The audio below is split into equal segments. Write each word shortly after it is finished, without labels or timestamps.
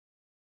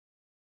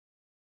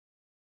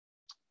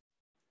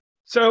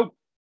So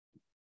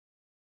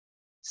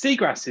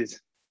seagrasses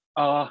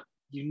are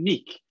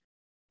unique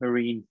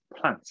marine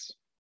plants.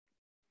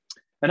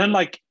 And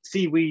unlike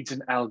seaweeds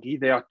and algae,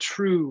 they are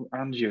true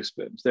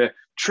angiosperms. They're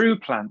true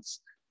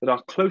plants that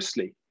are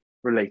closely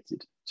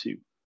related to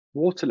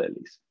water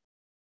lilies.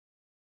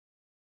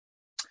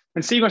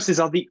 And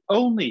seagrasses are the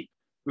only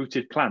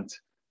rooted plant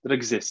that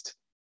exist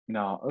in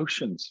our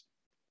oceans.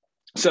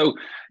 So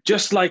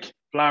just like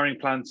flowering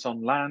plants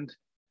on land,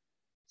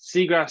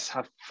 seagrass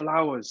have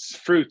flowers,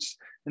 fruits,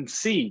 and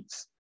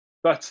seeds,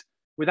 but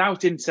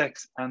without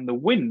insects and the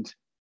wind,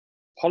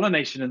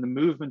 pollination and the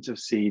movement of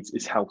seeds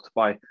is helped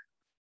by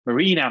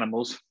marine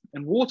animals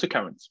and water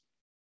currents.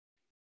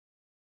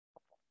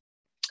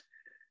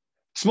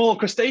 Small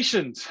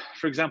crustaceans,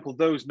 for example,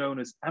 those known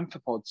as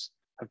amphipods,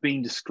 have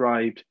been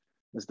described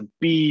as the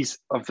bees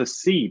of the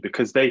sea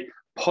because they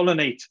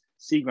pollinate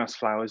seagrass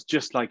flowers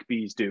just like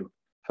bees do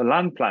for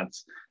land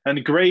plants.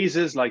 And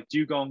grazers like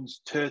dugongs,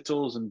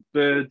 turtles, and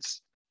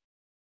birds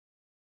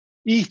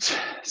eat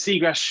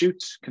seagrass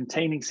shoots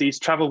containing seeds,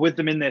 travel with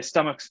them in their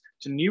stomachs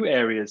to new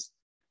areas,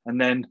 and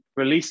then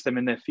release them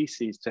in their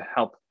feces to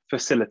help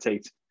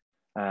facilitate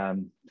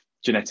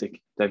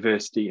genetic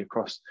diversity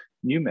across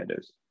new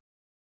meadows.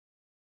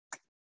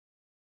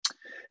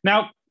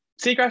 Now,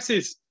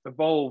 seagrasses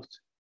evolved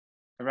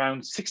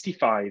around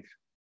 65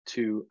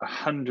 to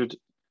 100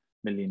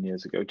 million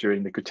years ago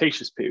during the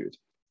Cretaceous period.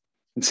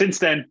 And since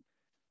then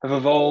have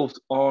evolved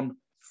on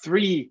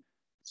 3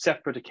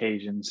 separate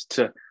occasions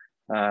to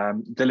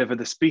deliver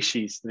the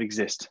species that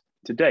exist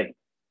today.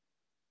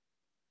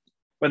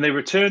 When they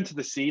returned to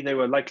the sea, they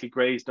were likely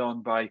grazed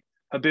on by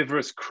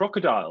herbivorous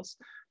crocodiles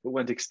that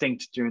went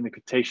extinct during the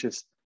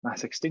Cretaceous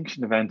mass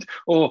extinction event,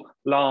 or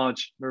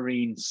large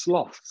marine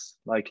sloths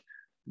like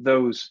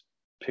those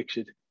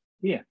pictured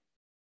here.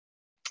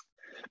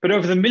 But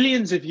over the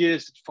millions of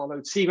years that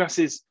followed,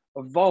 seagrasses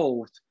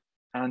evolved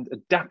and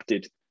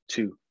adapted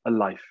to a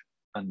life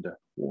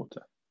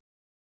underwater.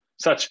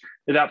 Such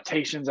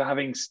adaptations are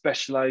having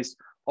specialized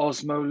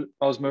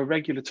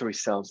osmoregulatory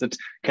cells that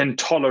can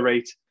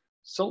tolerate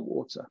salt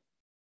water.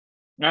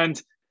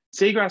 And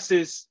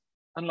seagrasses,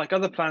 unlike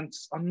other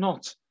plants, are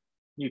not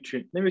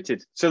nutrient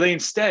limited. So they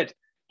instead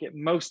get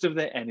most of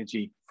their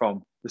energy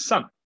from the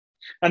sun.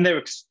 And they're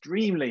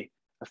extremely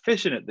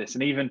efficient at this,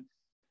 and even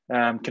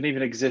can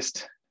even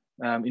exist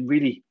in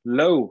really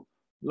low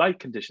light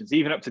conditions,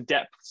 even up to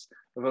depths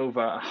of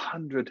over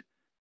 100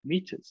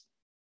 meters.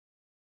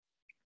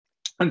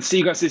 And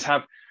seagrasses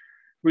have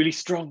really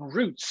strong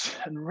roots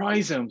and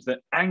rhizomes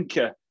that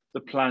anchor the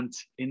plant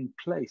in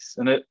place.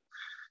 And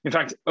in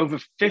fact, over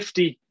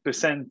 50%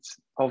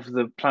 of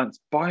the plant's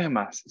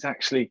biomass is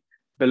actually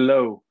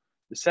below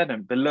the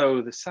sediment,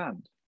 below the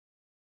sand.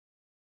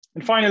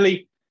 And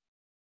finally,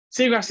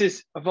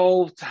 seagrasses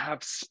evolved to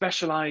have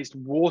specialized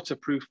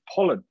waterproof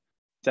pollen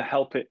to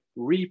help it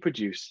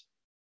reproduce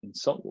in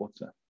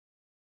saltwater.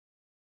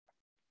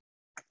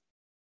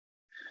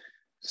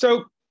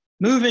 So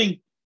moving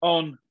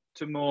on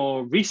to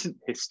more recent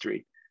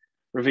history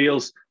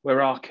reveals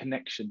where our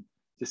connection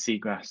to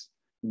seagrass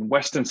in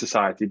Western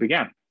society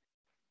began.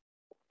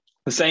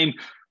 The same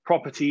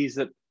properties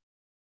that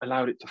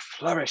allowed it to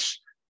flourish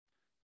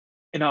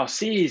in our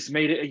seas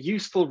made it a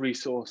useful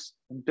resource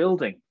in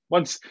building.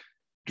 Once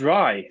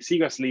dry,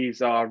 seagrass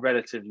leaves are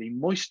relatively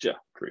moisture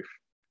proof.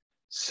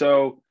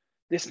 So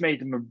this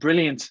made them a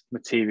brilliant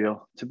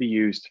material to be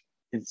used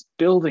in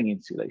building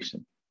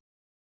insulation.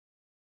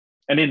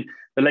 And in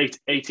the late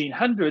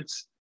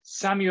 1800s,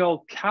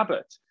 Samuel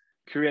Cabot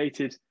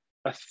created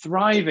a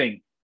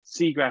thriving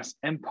seagrass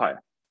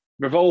empire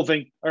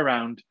revolving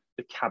around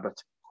the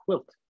Cabot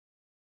quilt.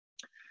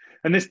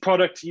 And this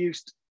product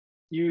used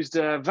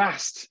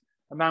vast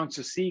amounts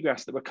of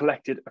seagrass that were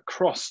collected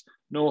across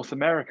North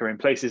America in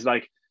places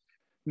like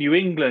New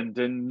England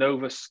and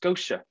Nova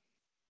Scotia.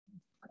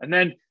 And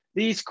then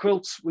these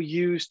quilts were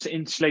used to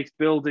insulate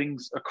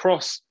buildings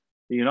across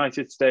the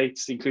United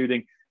States,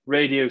 including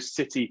Radio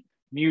City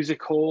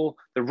Music Hall,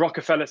 the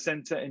Rockefeller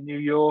Center in New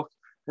York,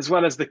 as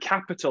well as the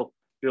Capitol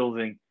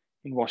building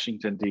in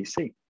Washington,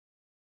 DC.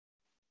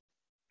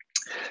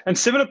 And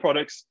similar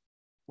products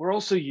were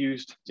also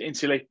used to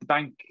insulate the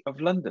Bank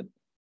of London,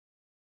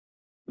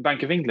 the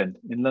Bank of England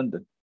in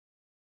London.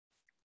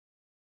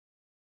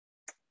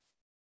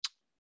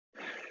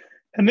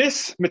 And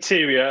this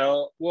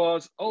material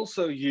was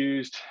also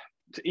used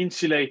to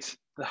insulate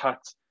the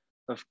hut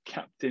of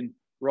Captain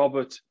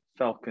Robert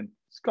Falcon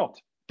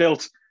Scott,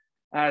 built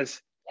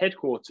as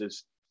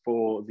headquarters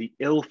for the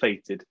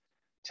ill-fated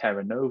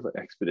Terra Nova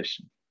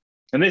expedition.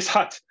 And this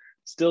hut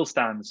still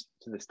stands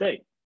to this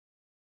day.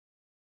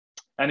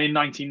 And in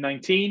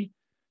 1919,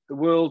 the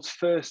world's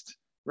first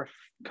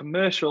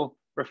commercial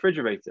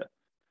refrigerator,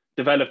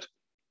 developed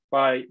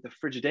by the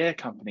Frigidaire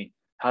company,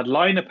 had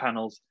liner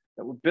panels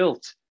that were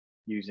built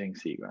using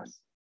seagrass.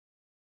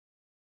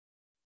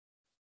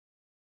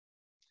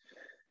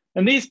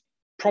 And these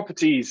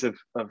properties of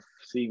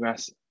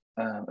seagrass,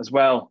 as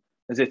well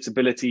as its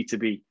ability to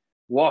be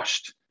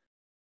washed,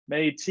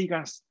 made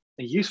seagrass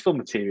a useful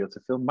material to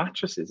fill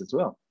mattresses as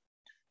well.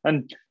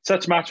 And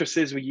such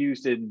mattresses were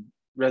used in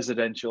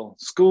residential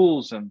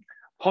schools and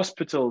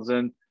hospitals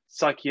and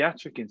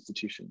psychiatric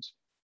institutions.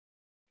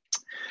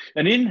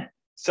 And in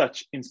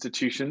such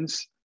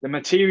institutions, the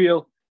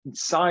material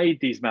inside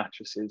these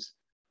mattresses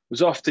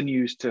was often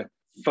used to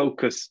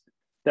focus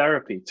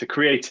therapy, to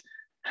create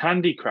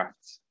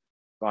handicrafts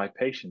by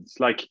patients,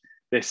 like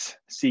this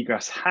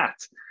seagrass hat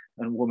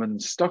and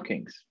woman's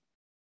stockings.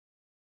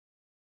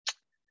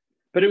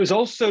 But it was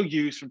also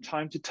used from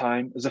time to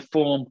time as a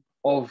form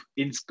of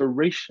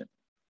inspiration.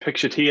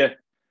 Pictured here,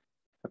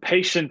 a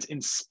patient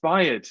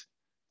inspired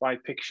by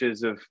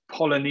pictures of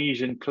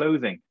Polynesian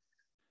clothing,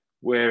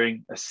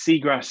 wearing a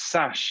seagrass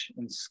sash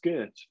and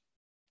skirt.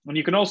 And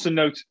you can also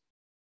note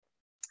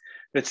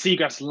that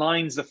seagrass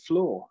lines the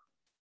floor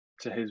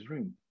to his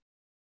room.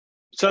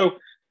 So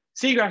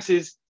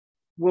seagrasses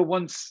were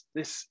once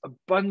this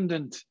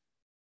abundant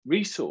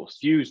resource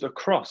used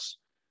across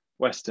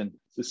Western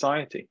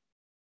society.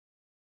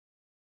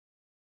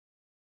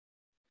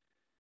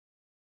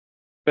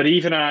 But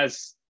even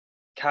as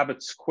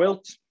Cabot's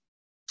quilt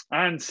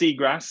and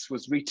seagrass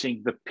was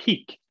reaching the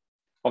peak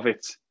of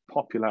its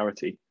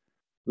popularity,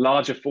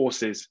 larger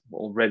forces were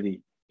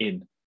already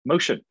in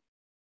motion.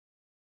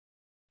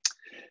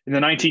 In the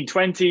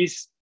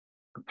 1920s,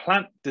 a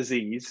plant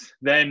disease,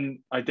 then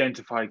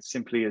identified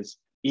simply as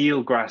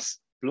eelgrass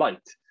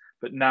blight,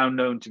 but now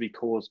known to be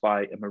caused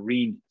by a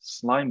marine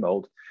slime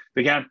mold,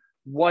 began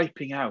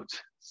wiping out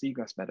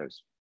seagrass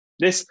meadows.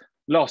 This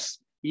loss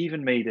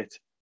even made it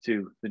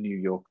to the New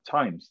York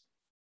Times.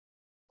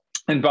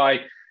 And by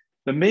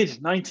the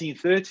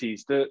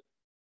mid-1930s, the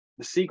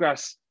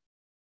seagrass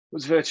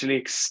was virtually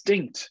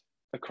extinct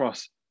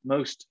across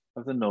most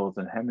of the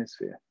Northern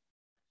Hemisphere.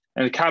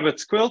 And the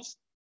Cabot's quilt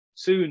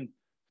soon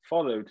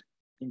followed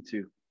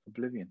into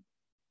oblivion.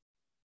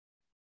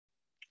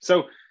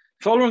 So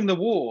following the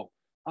war,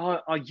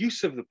 our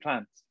use of the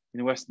plant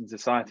in Western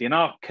society and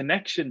our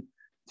connection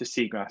to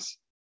seagrass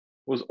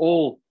was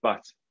all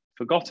but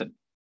forgotten.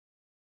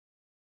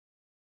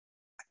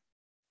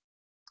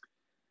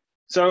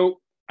 So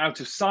out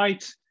of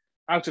sight,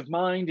 out of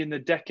mind in the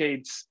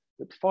decades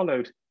that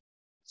followed,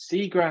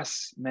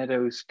 seagrass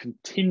meadows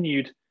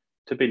continued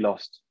to be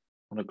lost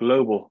on a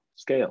global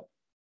scale.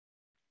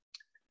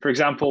 For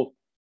example,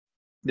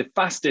 the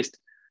fastest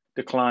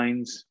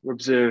declines were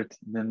observed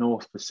in the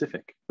North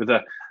Pacific, with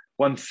a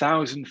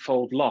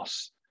 1,000-fold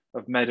loss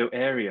of meadow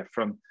area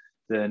from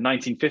the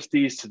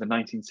 1950s to the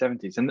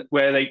 1970s, and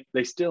where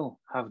they still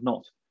have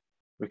not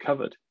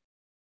recovered.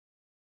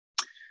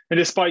 And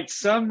despite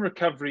some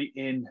recovery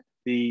in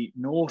the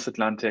North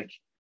Atlantic,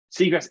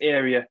 seagrass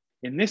area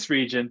in this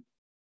region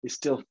is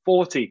still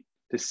 40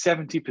 to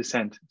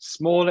 70%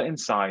 smaller in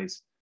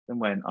size than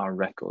when our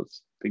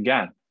records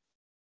began.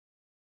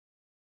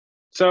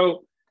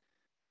 So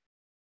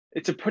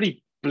it's a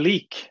pretty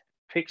bleak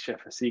picture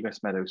for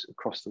seagrass meadows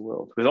across the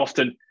world, with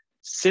often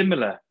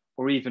similar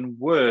or even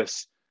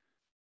worse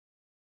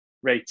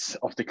rates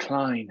of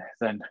decline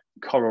than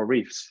coral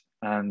reefs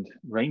and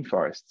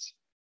rainforests.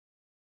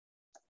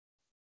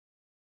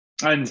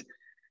 And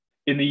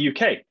in the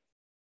UK,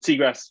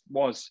 seagrass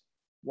was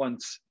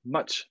once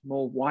much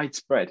more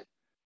widespread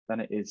than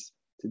it is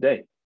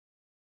today.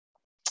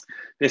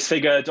 This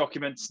figure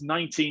documents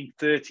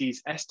 1930s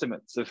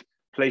estimates of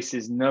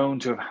places known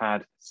to have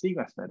had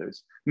seagrass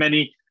meadows,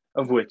 many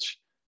of which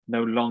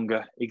no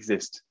longer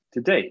exist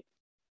today.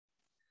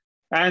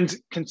 And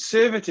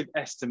conservative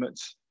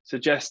estimates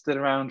suggest that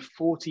around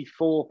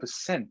 44%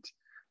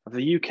 of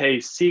the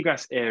UK's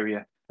seagrass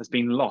area has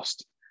been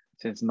lost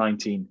since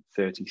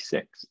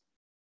 1936.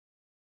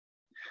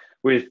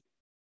 With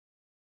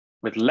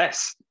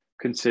less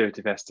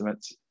conservative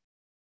estimates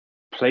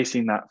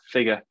placing that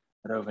figure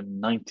at over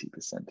 90%.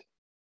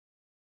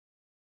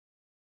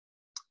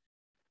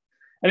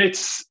 And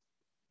it's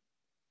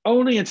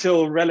only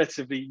until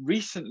relatively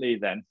recently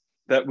then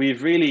that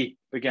we've really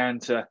began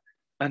to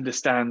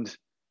understand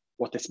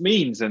what this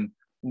means and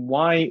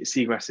why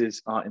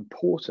seagrasses are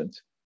important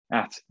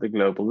at the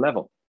global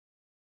level.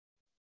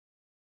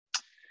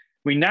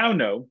 We now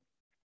know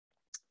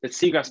that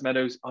seagrass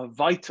meadows are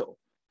vital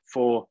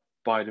for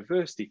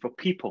biodiversity, for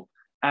people,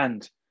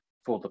 and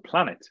for the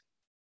planet.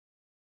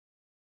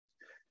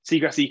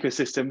 Seagrass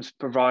ecosystems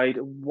provide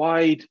a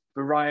wide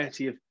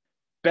variety of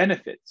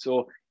benefits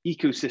or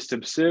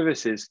ecosystem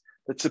services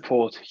that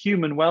support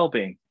human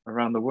well-being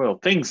around the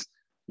world, things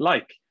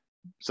like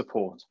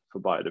support for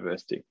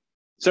biodiversity.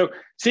 So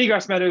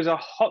seagrass meadows are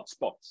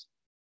hotspots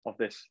of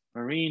this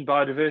marine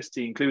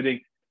biodiversity,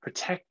 including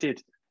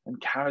protected and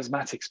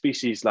charismatic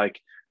species like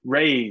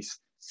rays,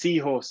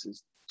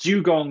 seahorses,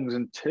 dugongs,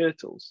 and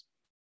turtles,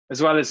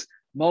 as well as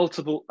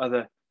multiple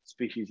other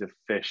species of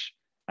fish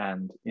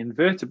and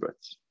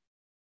invertebrates.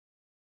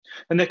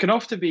 And there can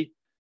often be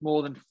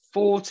more than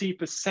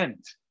 40%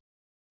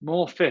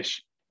 more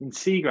fish in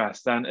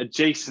seagrass than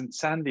adjacent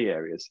sandy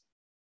areas.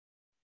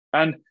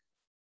 And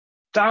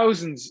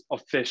thousands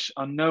of fish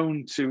are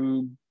known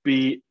to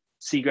be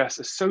seagrass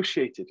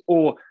associated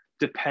or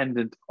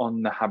dependent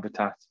on the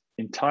habitat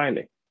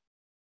entirely.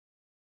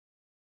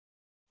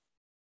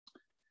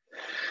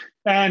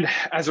 And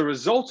as a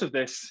result of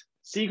this,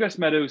 seagrass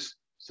meadows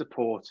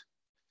support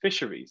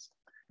fisheries,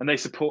 and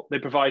they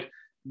provide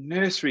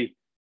nursery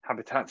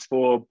habitats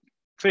for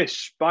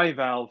fish,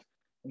 bivalve,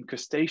 and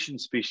crustacean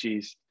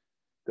species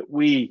that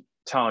we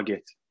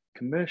target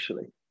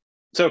commercially.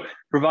 So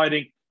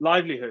providing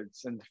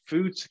livelihoods and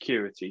food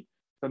security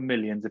for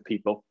millions of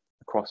people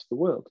across the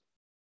world.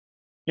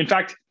 In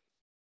fact,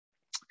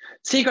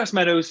 seagrass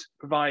meadows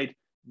provide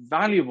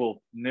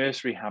valuable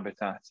nursery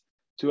habitat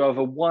to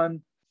over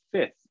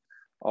 1/5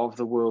 of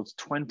the world's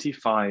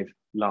 25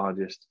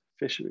 largest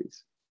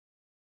fisheries.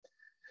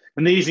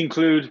 And these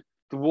include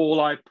the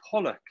walleye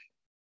pollock,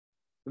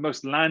 the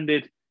most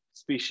landed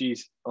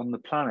species on the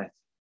planet,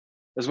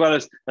 as well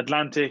as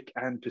Atlantic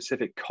and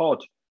Pacific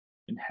cod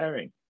and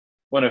herring,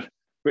 one of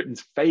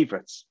Britain's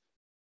favorites.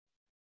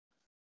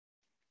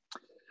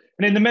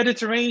 And in the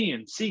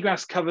Mediterranean,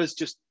 seagrass covers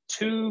just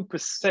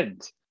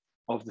 2%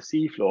 of the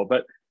seafloor,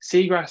 but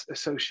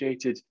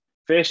seagrass-associated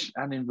fish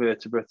and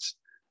invertebrates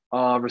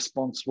are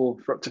responsible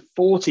for up to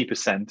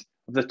 40%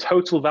 of the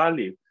total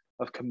value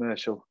of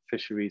commercial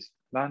fisheries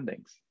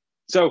landings.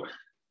 So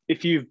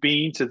if you've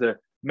been to the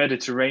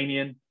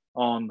Mediterranean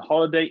on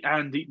holiday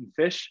and eaten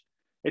fish,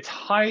 it's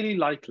highly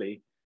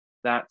likely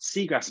that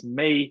seagrass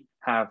may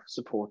have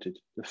supported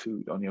the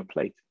food on your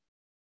plate.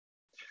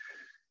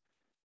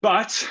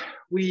 But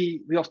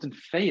we often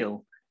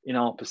fail in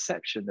our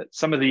perception that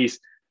some of these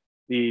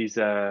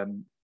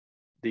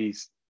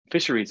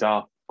fisheries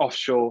are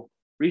offshore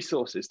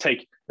resources.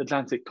 Take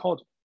Atlantic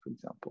cod, for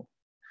example.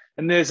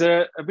 And there's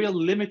a real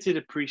limited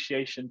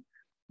appreciation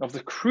of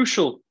the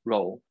crucial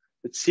role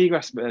that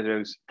seagrass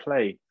meadows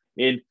play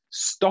in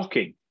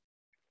stocking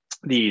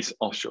these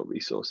offshore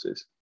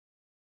resources.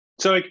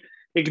 So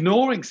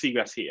ignoring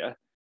seagrass here,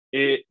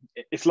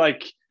 it's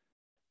like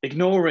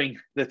ignoring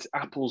that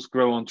apples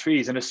grow on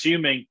trees and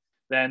assuming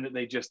then that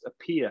they just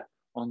appear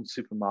on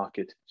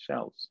supermarket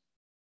shelves.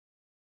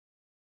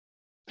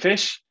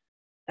 Fish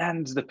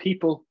and the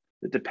people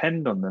that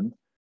depend on them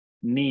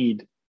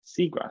need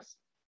seagrass.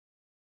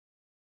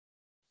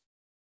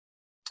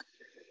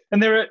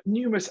 And there are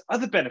numerous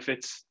other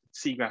benefits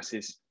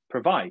seagrasses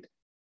provide.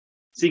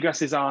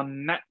 Seagrasses are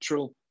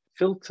natural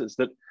filters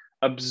that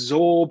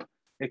absorb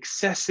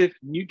excessive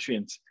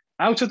nutrients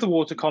out of the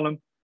water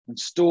column and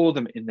store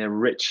them in their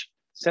rich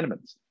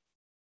sediments.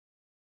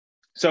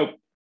 So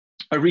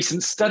a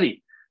recent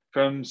study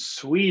from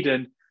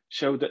Sweden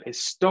showed that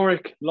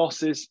historic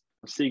losses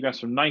of seagrass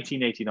from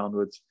 1980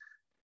 onwards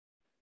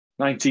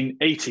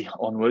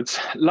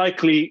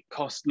likely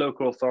cost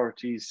local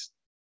authorities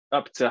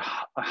up to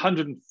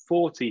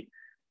 $140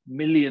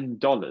 million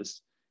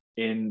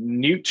in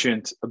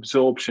nutrient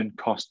absorption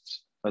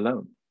costs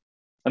alone.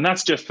 And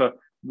that's just for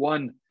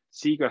one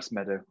seagrass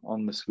meadow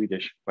on the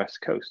Swedish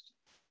west coast.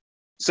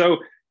 So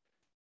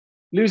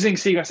losing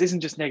seagrass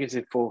isn't just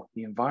negative for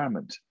the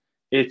environment.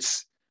 It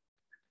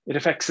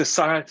affects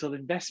societal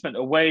investment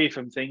away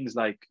from things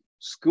like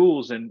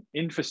schools and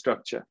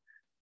infrastructure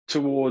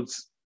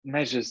towards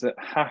measures that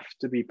have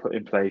to be put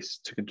in place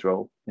to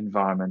control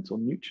environmental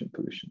nutrient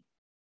pollution.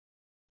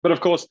 But of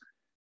course,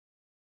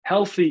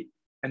 healthy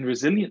and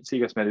resilient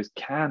seagrass meadows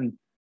can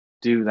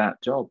do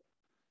that job.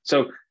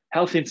 So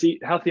healthy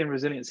and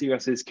resilient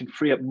seagrasses can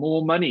free up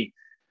more money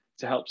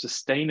to help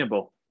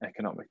sustainable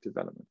economic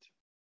development.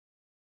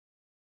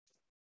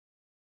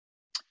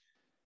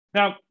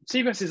 Now,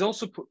 seagrasses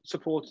also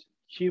support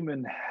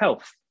human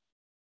health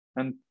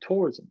and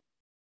tourism.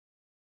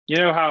 You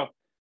know how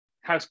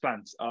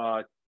houseplants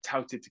are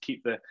touted to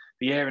keep the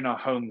air in our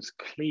homes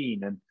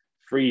clean and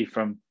free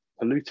from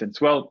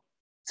pollutants? Well,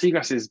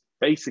 seagrasses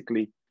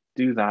basically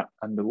do that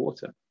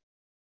underwater.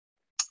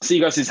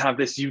 Seagrasses have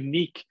this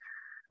unique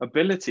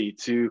ability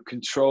to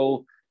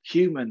control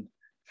human,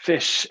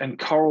 fish, and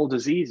coral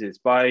diseases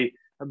by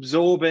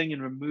absorbing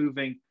and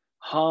removing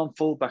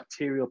harmful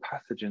bacterial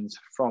pathogens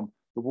from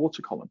the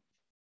water column.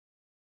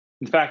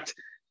 In fact,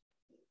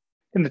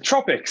 in the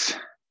tropics,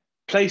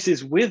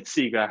 places with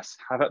seagrass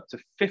have up to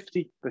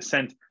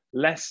 50%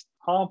 less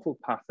harmful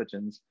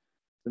pathogens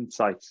than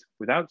sites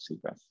without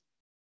seagrass.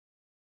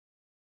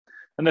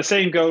 And the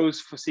same goes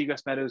for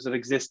seagrass meadows that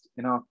exist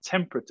in our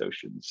temperate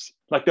oceans,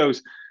 like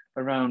those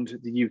around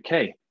the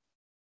UK.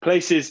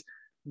 Places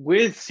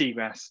with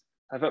seagrass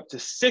have up to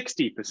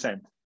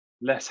 60%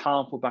 less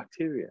harmful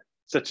bacteria,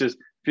 such as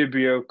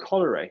Vibrio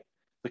cholerae,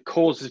 the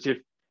causative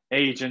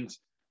agent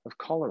of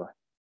cholera.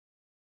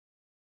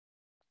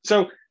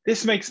 So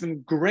this makes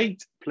them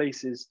great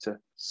places to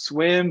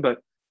swim, but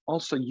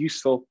also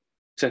useful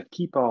to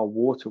keep our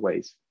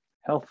waterways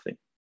healthy.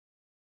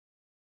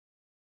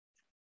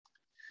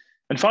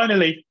 And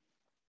finally,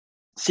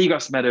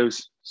 seagrass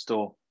meadows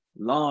store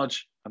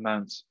large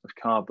amounts of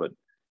carbon,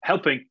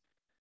 helping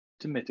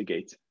to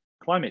mitigate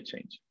climate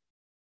change.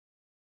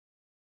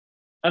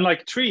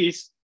 Unlike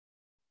trees,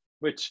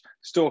 which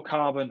store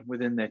carbon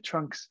within their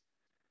trunks,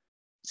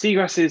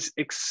 seagrasses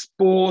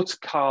export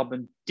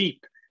carbon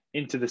deep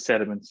into the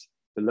sediments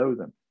below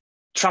them,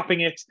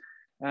 trapping it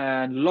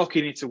and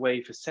locking it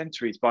away for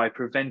centuries by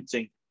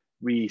preventing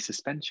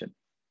resuspension.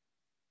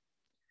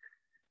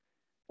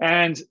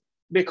 And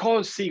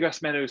because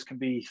seagrass meadows can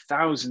be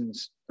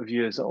thousands of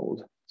years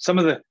old, some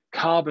of the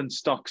carbon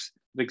stocks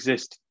that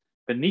exist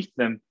beneath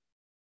them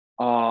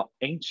are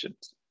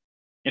ancient.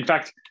 In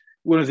fact,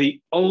 one of the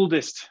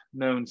oldest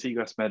known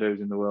seagrass meadows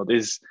in the world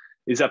is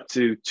up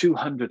to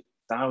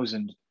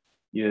 200,000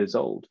 years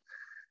old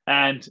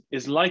and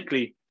is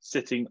likely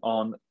sitting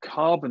on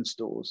carbon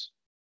stores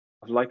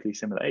of likely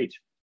similar age.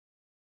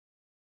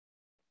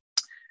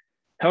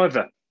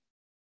 However,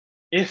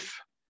 if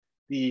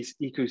these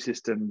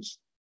ecosystems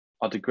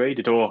are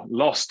degraded or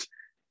lost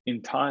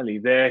entirely,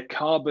 their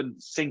carbon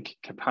sink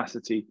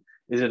capacity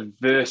is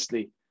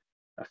adversely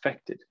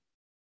affected.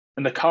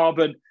 And the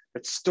carbon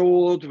that's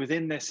stored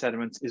within their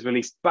sediments is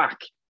released back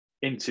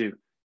into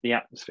the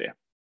atmosphere,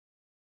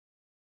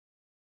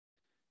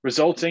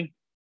 resulting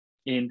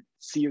in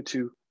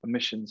CO2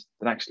 emissions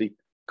that actually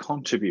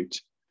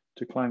contribute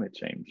to climate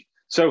change.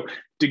 So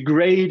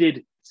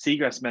degraded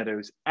seagrass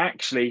meadows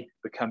actually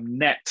become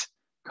net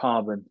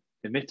carbon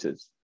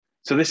emitters.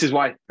 So this is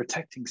why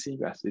protecting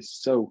seagrass is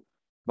so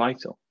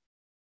vital.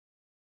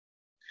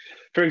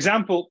 For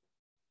example,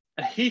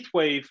 a heat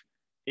wave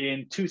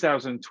in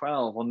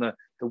 2012 on the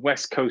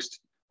west coast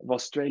of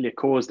Australia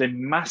caused a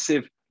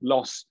massive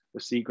loss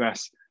of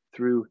seagrass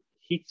through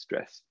heat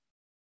stress.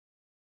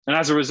 And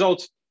as a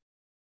result,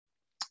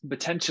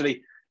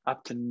 potentially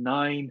up to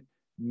 9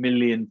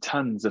 million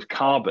tons of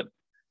carbon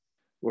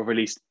were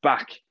released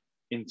back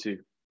into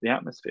the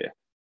atmosphere.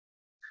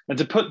 And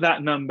to put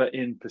that number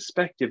in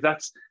perspective,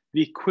 that's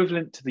the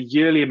equivalent to the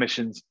yearly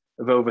emissions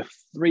of over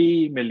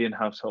 3 million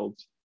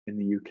households in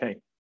the UK.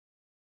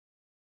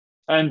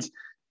 And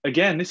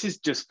again, this is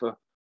just for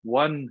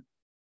one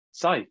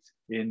site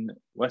in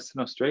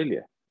Western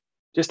Australia.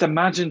 Just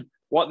imagine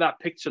what that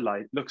picture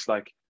looks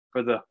like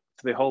for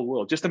the whole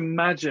world. Just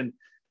imagine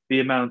the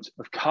amount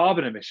of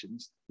carbon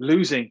emissions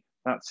losing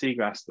that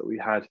seagrass that we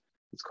had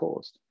has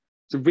caused.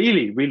 It's a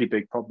really, really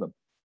big problem.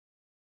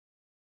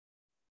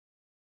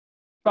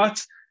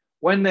 But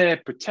when they're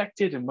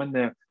protected and when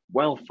they're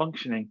well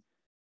functioning,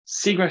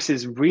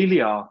 seagrasses really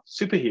are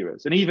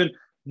superheroes, and even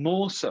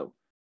more so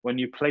when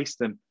you place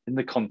them in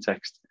the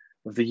context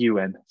of the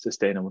UN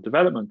Sustainable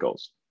Development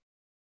Goals.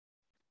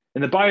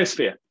 In the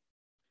biosphere,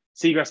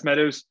 seagrass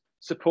meadows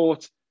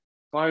support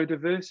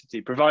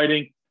biodiversity,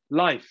 providing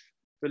life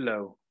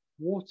below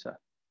water.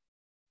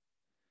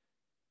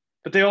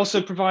 But they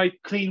also provide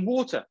clean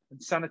water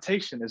and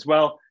sanitation, as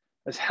well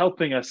as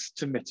helping us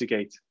to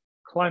mitigate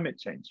climate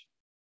change.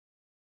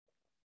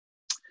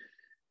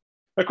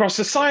 Across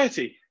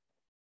society,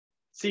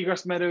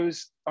 seagrass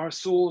meadows are a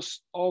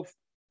source of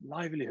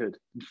livelihood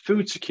and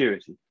food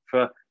security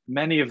for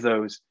many of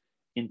those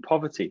in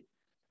poverty.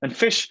 And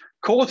fish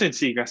caught in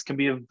seagrass can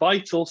be a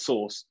vital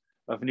source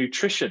of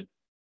nutrition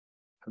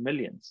for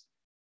millions.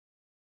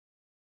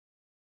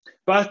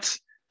 But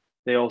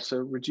they also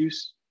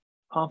reduce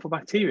harmful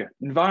bacteria,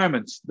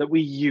 environments that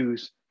we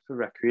use for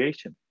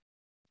recreation.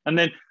 And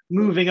then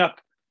moving up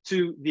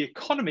to the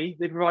economy,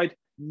 they provide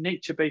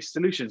nature-based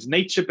solutions,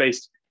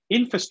 nature-based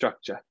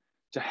infrastructure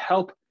to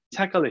help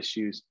tackle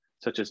issues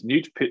such as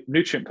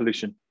nutrient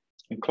pollution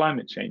and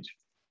climate change.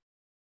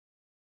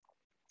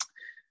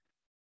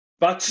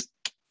 But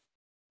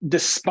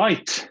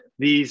despite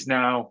these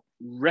now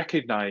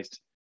recognized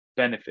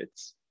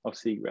benefits of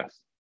seagrass,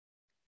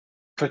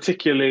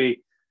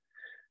 particularly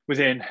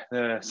within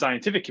the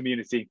scientific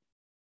community,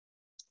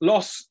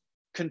 loss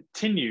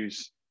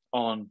continues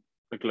on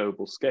a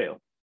global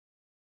scale.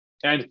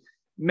 And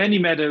many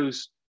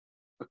meadows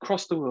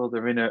across the world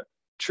are in a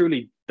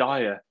truly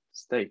dire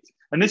state.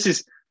 And this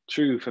is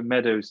true for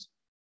meadows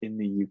in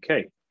the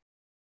UK.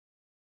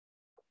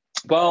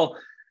 While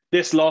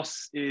this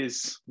loss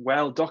is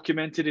well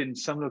documented in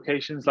some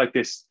locations, like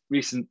this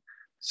recent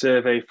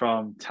survey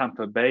from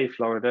Tampa Bay,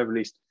 Florida,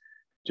 released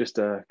just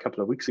a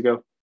couple of weeks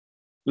ago,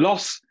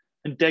 loss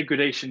and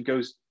degradation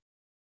goes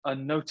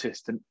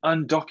unnoticed and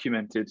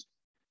undocumented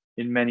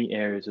in many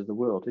areas of the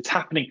world. It's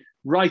happening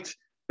right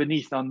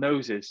beneath our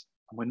noses,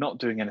 and we're not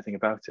doing anything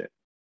about it.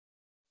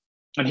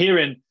 And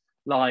herein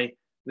lie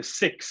the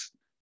 6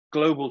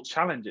 global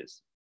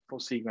challenges for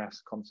seagrass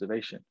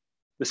conservation.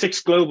 The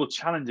 6 global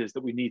challenges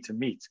that we need to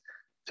meet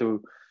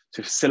to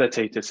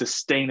facilitate a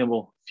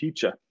sustainable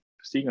future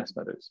for seagrass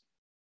meadows.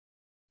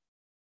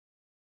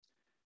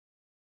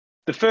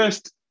 The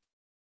first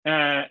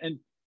and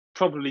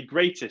probably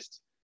greatest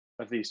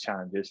of these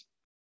challenges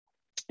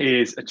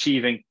is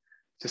achieving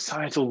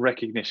societal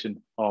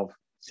recognition of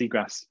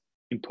seagrass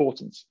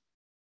importance,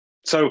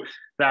 so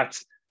that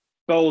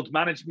bold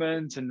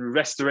management and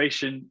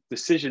restoration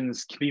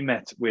decisions can be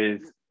met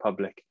with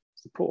public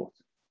support.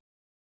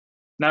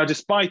 Now,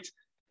 despite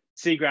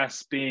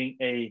seagrass being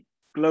a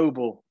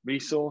global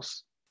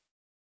resource,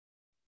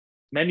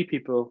 many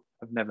people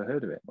have never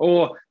heard of it,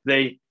 or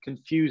they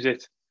confuse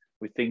it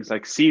with things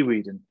like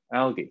seaweed and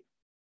algae.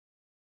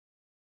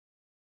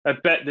 I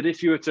bet that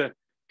if you were to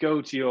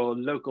go to your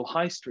local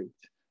high street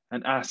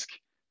and ask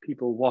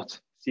people what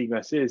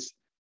seagrass is,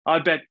 I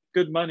bet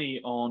good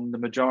money on the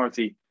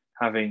majority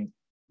having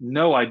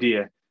no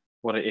idea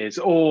what it is,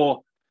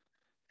 or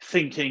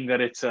thinking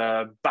that it's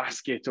a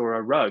basket or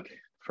a rug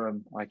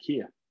from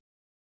IKEA.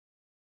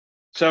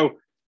 So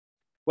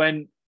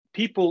when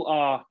people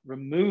are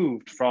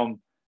removed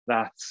from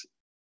that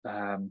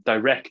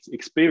direct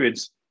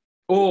experience,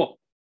 or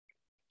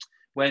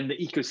when the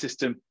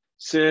ecosystem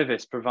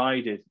service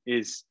provided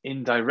is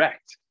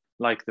indirect,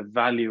 like the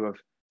value of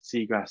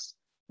seagrass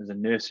as a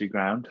nursery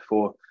ground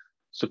for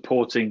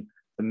supporting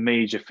the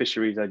major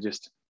fisheries I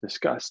just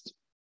discussed,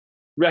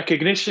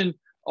 recognition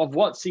of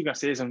what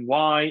seagrass is and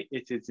why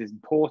it is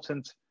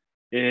important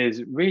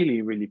is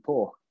really, really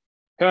poor.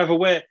 However,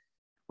 where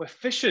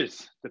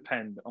fishers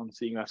depend on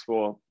seagrass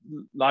for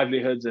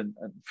livelihoods and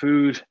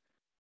food,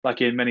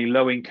 like in many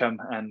low-income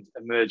and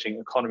emerging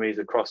economies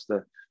across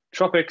the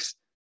tropics,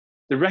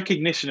 the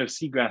recognition of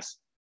seagrass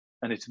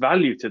and its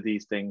value to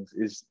these things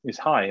is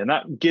high. And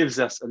that gives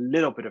us a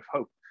little bit of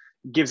hope.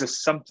 It gives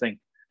us something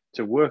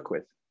to work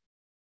with.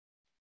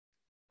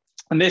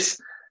 And this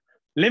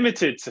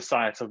limited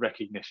societal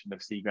recognition of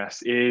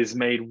seagrass is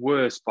made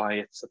worse by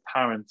its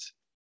apparent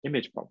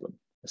image problem,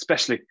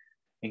 especially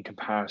in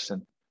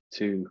comparison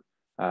to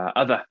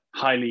other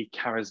highly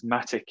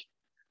charismatic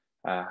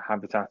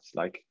habitats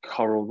like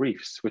coral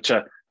reefs, which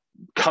are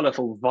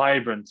colorful,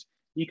 vibrant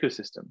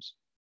ecosystems.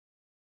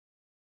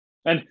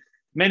 And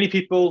many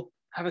people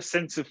have a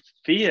sense of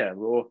fear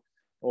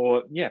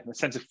a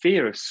sense of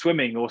fear of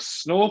swimming or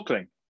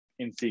snorkeling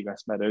in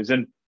seagrass meadows.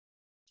 And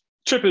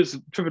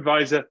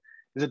TripAdvisor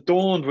is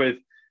adorned with,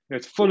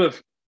 it's full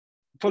of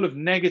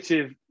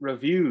negative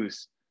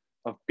reviews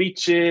of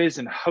beaches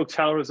and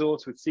hotel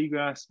resorts with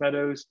seagrass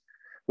meadows,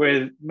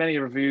 with many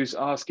reviews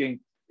asking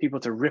people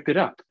to rip it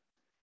up.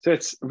 So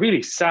it's a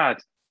really sad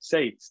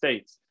state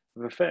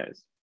of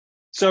affairs.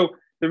 So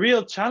the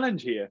real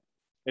challenge here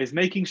is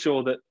making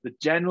sure that the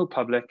general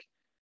public,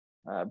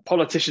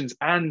 politicians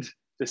and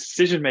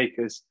decision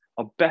makers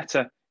are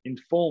better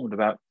informed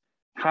about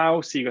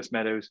how seagrass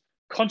meadows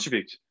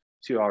contribute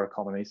to our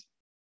economies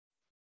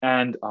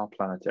and our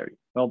planetary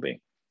well-being.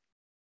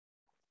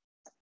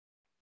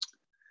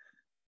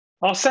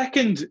 Our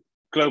second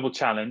global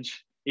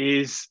challenge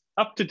is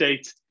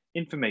up-to-date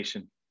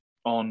information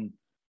on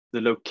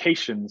the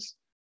locations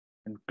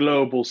and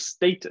global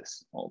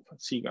status of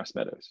seagrass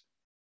meadows.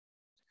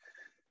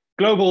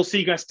 Global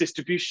seagrass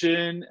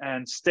distribution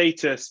and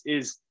status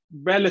is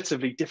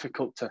relatively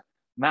difficult to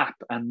map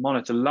and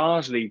monitor,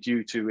 largely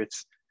due to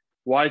its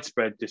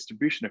widespread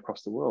distribution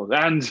across the world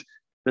and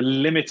the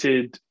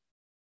limited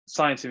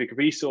scientific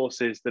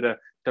resources that are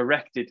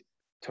directed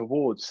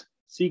towards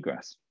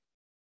seagrass.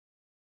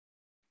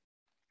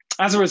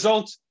 As a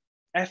result,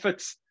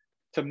 efforts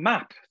to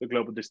map the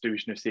global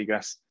distribution of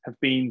seagrass have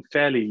been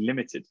fairly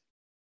limited.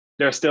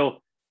 There are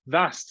still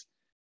vast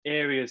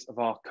areas of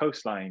our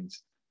coastlines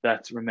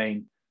that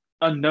remain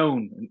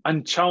unknown and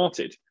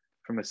uncharted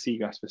from a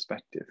seagrass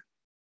perspective.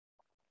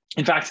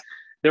 In fact,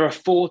 there are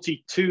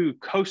 42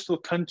 coastal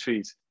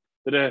countries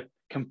that are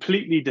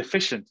completely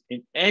deficient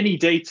in any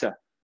data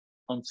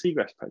on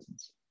seagrass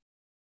presence.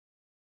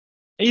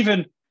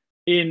 Even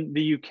in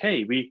the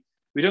UK, we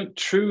don't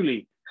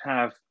truly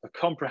have a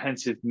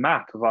comprehensive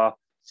map of our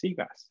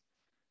seagrass.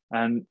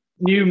 And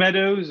new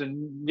meadows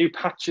and new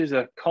patches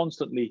are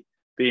constantly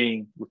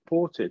being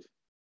reported.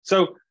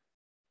 So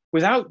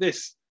without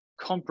this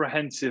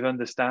comprehensive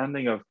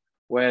understanding of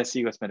where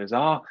seagrass meadows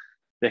are,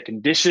 their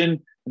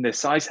condition and their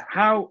size,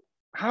 how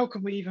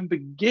can we even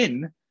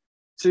begin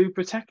to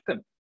protect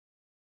them?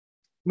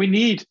 We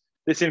need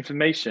this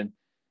information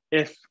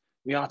if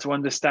we are to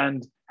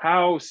understand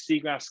how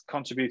seagrass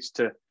contributes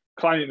to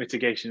climate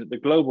mitigation at the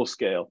global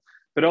scale,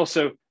 but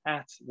also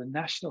at the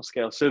national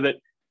scale, so that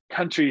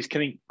countries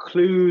can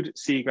include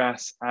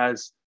seagrass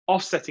as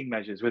offsetting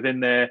measures within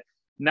their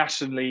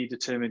nationally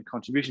determined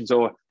contributions,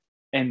 or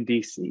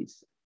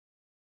NDCs.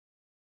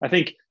 I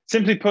think,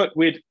 simply put,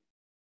 we'd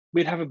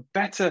have a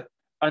better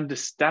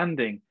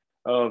understanding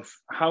of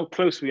how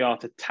close we are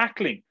to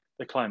tackling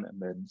the climate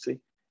emergency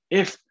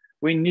if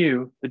we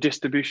knew the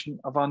distribution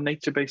of our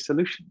nature-based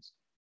solutions.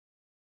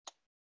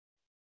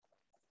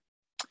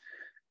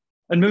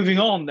 And moving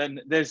on, then,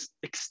 there's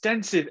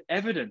extensive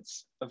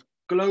evidence of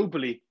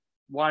globally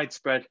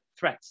widespread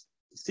threats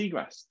to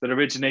seagrass that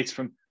originates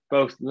from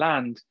both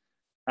land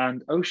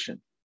and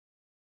ocean.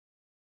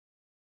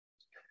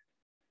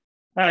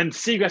 And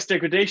seagrass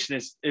degradation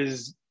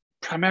is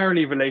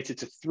primarily related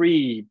to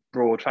three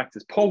broad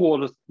factors: poor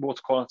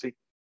water quality,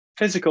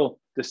 physical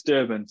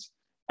disturbance,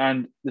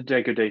 and the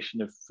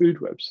degradation of food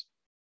webs.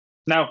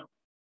 Now,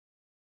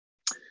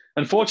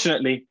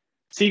 unfortunately,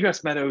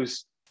 seagrass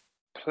meadows'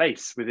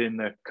 place within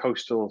the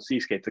coastal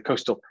seascape, the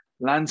coastal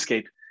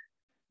landscape,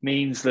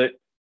 means that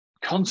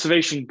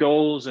conservation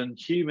goals and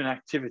human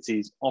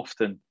activities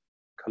often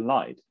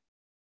collide,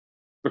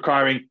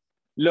 requiring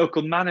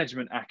local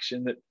management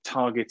action that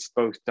targets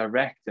both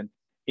direct and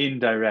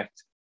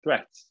indirect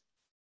threats.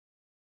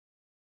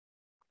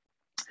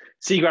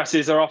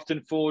 Seagrasses are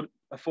often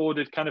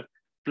afforded kind of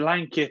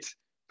blanket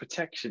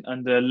protection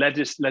under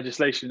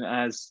legislation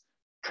as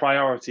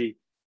priority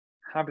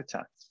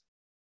habitats.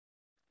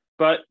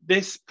 But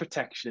this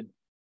protection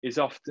is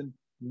often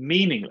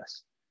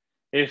meaningless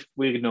if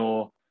we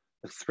ignore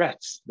the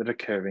threats that are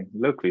occurring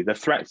locally, the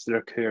threats that are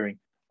occurring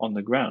on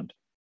the ground.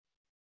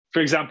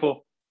 For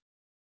example,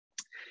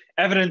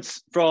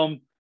 evidence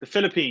from the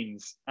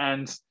Philippines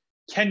and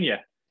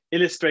Kenya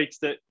illustrates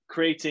that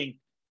creating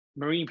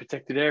marine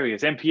protected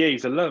areas,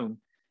 MPAs alone,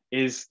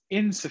 is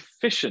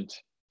insufficient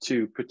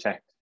to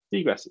protect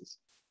seagrasses.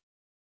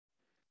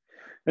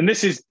 And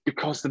this is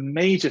because the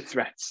major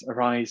threats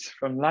arise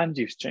from land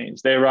use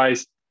change. They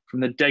arise from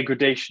the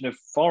degradation of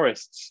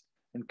forests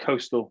and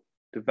coastal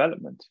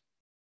development.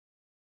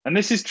 And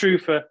this is true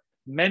for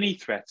many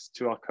threats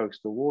to our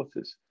coastal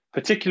waters,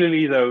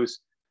 particularly those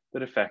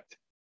that affect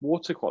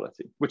water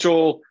quality, which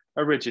all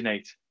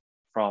originate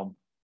from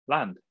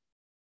land.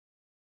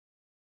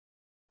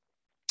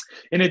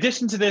 In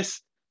addition to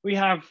this, we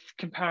have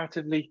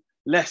comparatively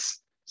less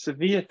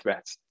severe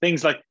threats,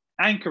 things like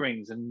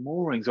anchorings and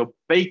moorings or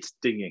bait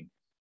digging,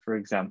 for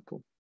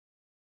example.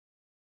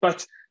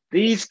 But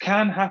these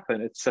can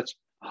happen at such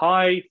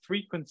high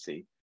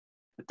frequency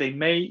that they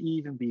may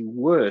even be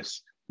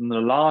worse than the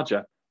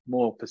larger,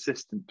 more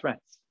persistent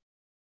threats.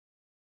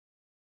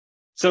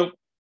 So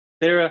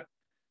there are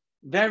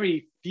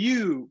very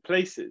few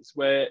places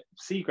where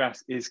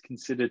seagrass is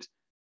considered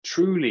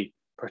truly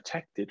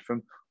protected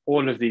from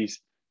all of these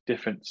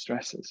different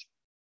stresses.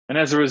 And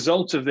as a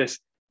result of this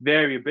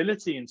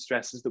variability in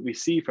stresses that we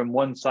see from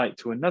one site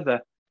to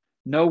another,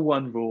 no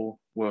one rule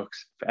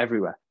works for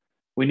everywhere.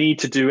 We need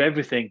to do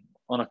everything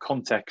on a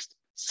context,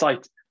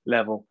 site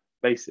level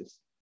basis.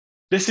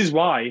 This is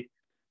why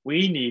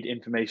we need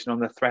information on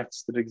the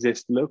threats that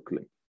exist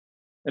locally.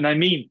 And I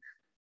mean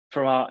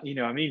from our,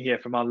 here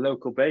from our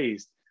local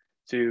bays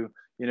to,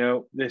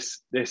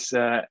 this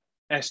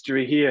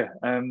estuary here,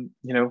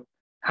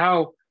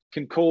 how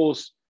can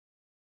calls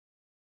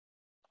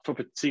for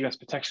seagrass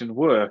protection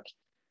work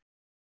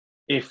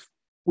if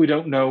we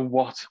don't know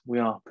what we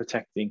are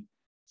protecting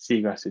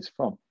seagrasses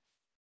from?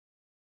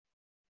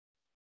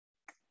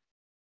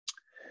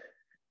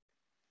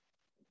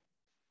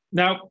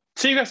 Now,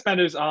 seagrass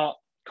meadows are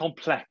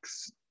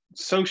complex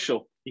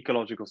social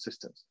ecological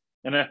systems,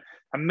 and a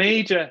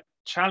major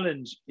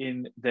challenge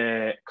in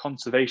their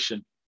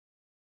conservation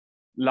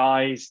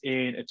lies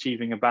in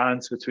achieving a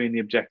balance between the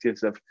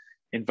objectives of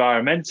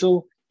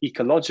environmental,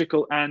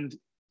 ecological, and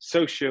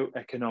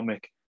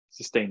socio-economic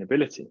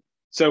sustainability.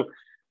 So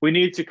we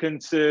need to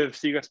conserve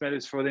seagrass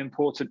meadows for the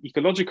important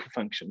ecological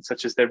functions,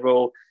 such as their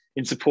role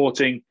in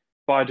supporting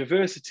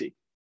biodiversity,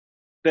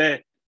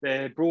 their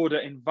broader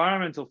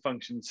environmental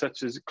functions,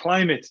 such as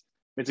climate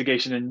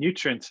mitigation and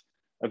nutrient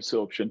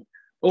absorption,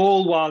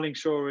 all while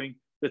ensuring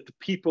that the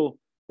people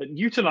that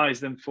utilize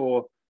them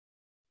for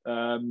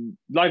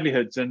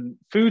livelihoods and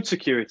food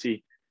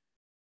security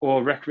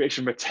or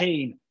recreation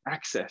retain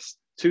access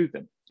to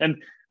them.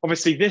 And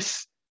obviously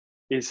this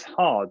is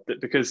hard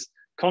because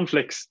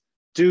conflicts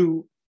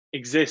do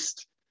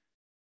exist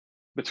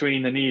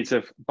between the needs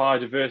of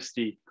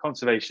biodiversity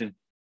conservation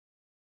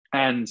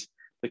and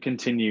the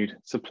continued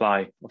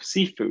supply of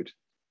seafood.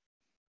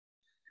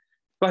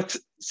 But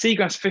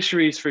seagrass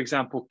fisheries, for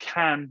example,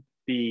 can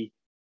be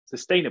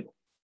sustainable.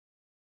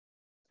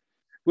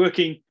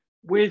 Working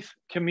with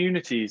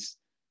communities,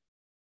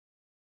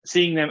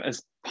 seeing them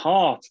as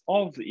part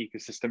of the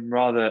ecosystem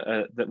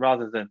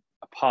rather than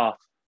a part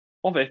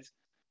of it,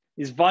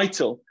 is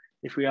vital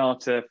if we are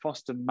to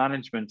foster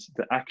management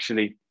that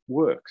actually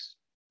works.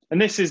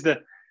 And this is the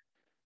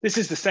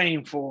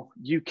same for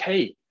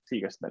UK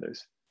seagrass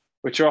meadows,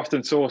 which are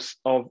often source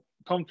of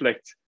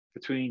conflict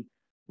between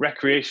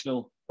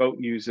recreational boat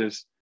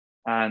users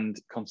and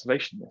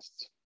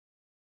conservationists.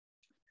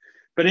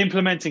 But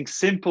implementing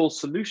simple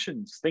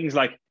solutions, things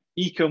like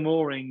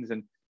eco-moorings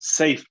and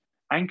safe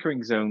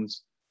anchoring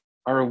zones,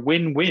 are a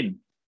win-win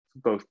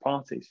for both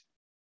parties.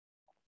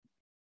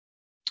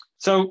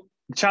 So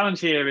the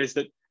challenge here is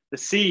that the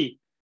sea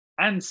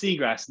and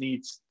seagrass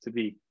needs to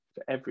be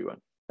for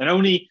everyone. And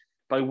only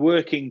by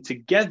working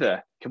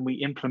together can we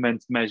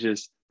implement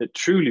measures that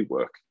truly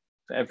work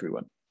for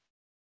everyone.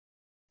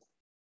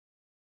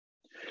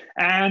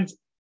 And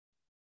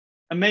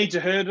a major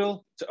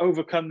hurdle to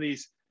overcome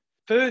these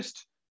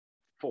first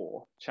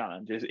four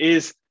challenges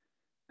is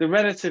the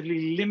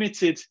relatively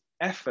limited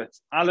effort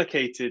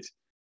allocated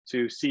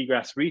to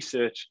seagrass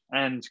research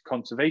and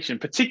conservation,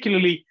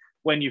 particularly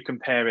when you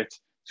compare it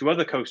to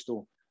other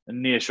coastal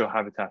and nearshore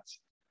habitats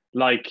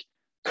like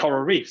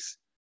coral reefs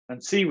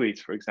and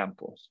seaweeds, for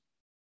example.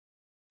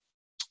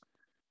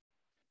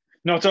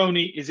 Not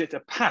only is it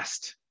a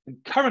past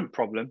and current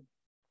problem,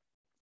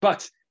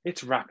 but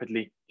it's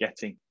rapidly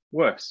getting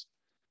worse.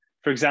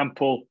 For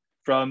example,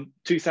 from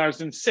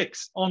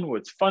 2006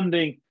 onwards,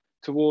 funding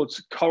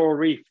towards coral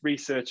reef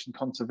research and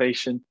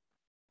conservation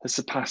has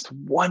surpassed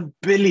 $1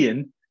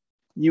 billion,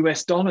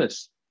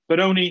 but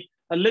only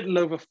a little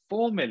over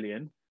 4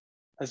 million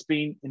has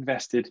been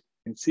invested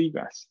in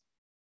seagrass.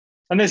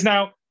 And there's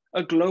now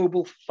a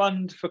global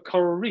fund for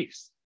coral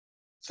reefs,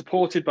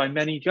 supported by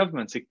many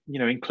governments,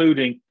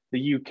 including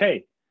the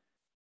UK.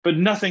 But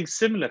nothing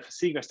similar for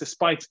seagrass,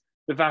 despite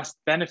the vast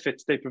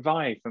benefits they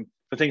provide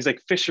for things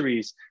like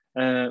fisheries,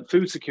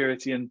 food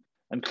security,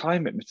 and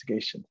climate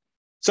mitigation.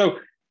 So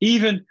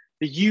even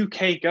the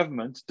UK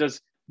government does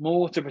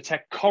more to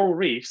protect coral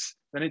reefs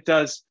than it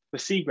does the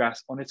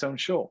seagrass on its own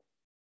shore.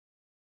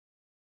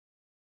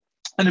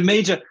 And a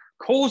major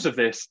cause of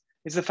this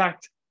is the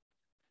fact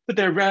that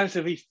there are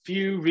relatively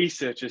few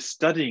researchers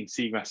studying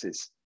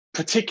seagrasses,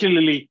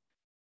 particularly,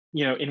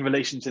 in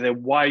relation to their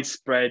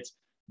widespread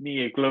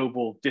near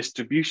global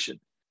distribution.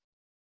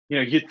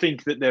 You'd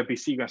think that there'd be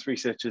seagrass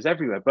researchers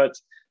everywhere, but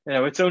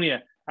it's only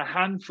a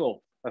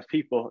handful of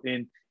people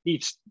in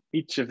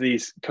each of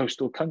these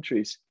coastal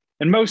countries.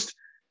 And most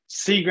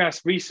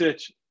seagrass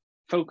research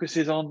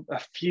focuses on a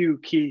few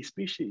key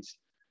species,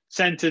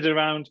 centered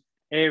around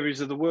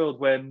areas of the world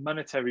where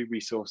monetary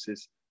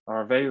resources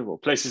are available,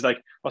 places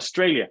like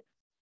Australia,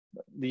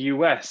 the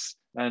US,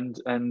 and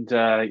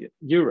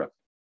Europe.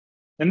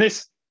 And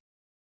this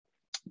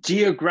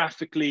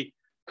geographically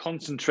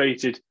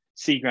concentrated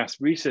seagrass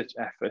research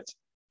effort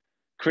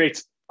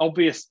creates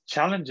obvious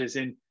challenges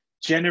in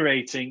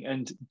generating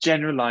and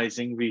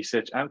generalizing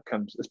research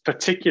outcomes,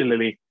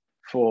 particularly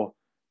for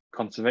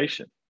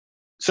conservation.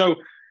 So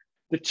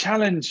the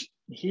challenge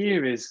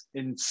here is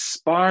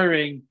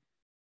inspiring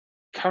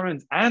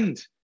current and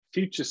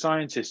future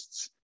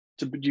scientists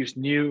to produce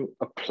new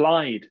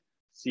applied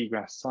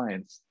seagrass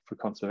science for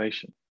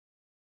conservation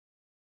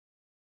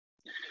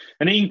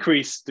and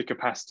increase the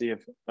capacity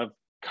of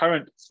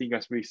current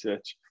seagrass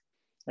research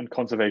and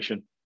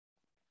conservation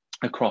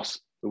across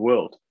the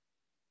world.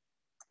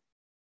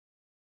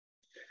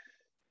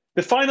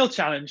 The final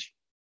challenge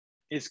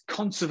is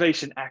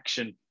conservation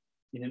action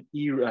in an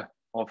era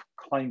of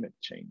climate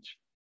change.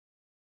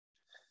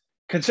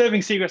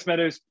 Conserving seagrass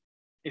meadows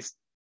is,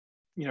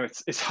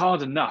 it's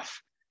hard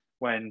enough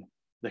when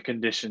the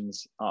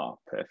conditions are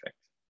perfect.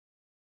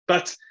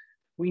 But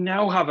we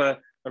now have a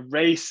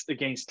race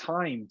against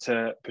time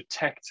to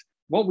protect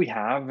what we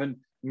have and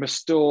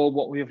restore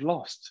what we have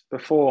lost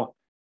before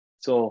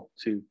it's all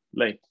too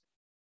late.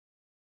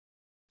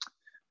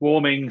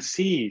 Warming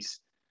seas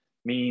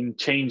mean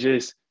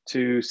changes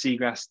to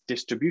seagrass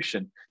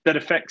distribution that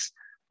affects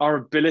our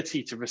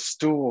ability to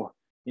restore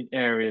in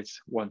areas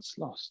once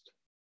lost.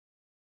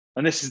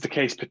 And this is the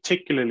case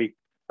particularly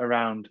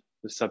around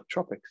the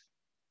subtropics.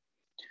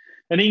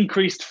 An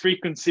increased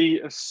frequency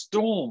of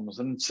storms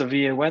and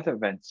severe weather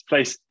events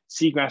place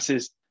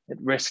seagrasses at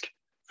risk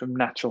from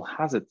natural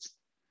hazards,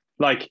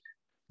 like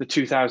the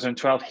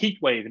 2012 heat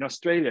wave in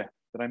Australia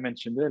that I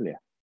mentioned earlier.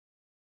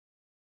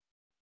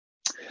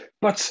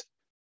 But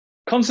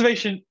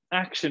conservation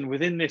action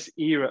within this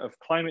era of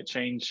climate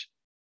change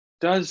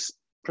does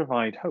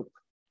provide hope,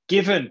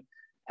 given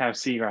how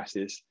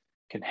seagrasses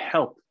can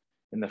help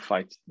in the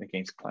fight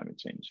against climate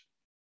change.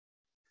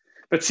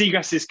 But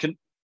seagrasses can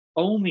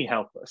only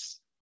help us.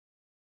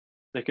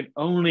 They can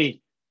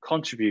only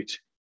contribute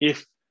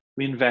if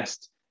we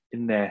invest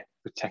in their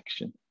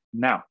protection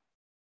now.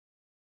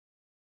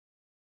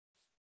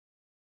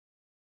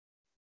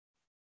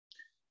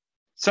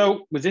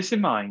 So with this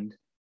in mind,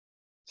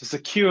 to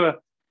secure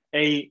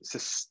a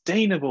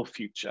sustainable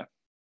future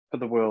for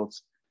the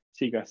world's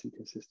seagrass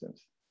ecosystems,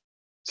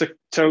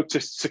 so to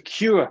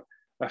secure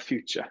a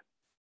future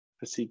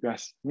for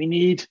seagrass, we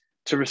need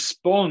to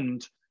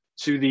respond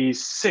to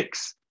these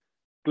 6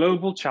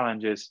 global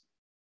challenges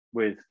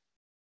with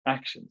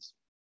actions.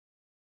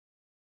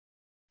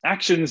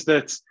 Actions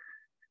that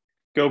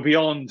go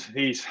beyond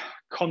these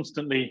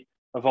constantly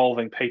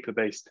evolving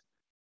paper-based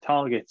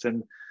targets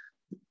and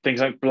things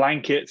like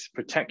blanket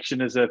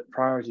protection as a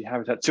priority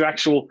habitat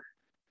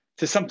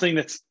to something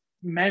that's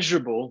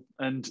measurable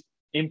and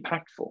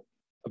impactful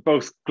at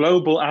both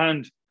global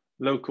and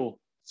local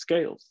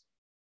scales.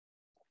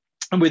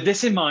 And with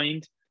this in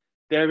mind,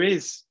 there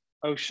is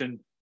ocean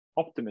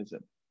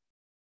optimism.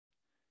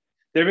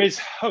 There is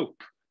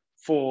hope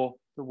for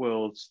the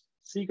world's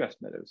seagrass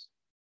meadows.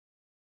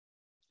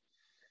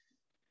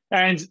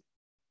 And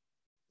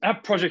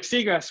at Project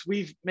Seagrass,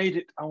 we've made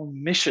it our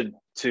mission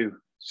to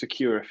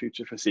secure a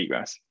future for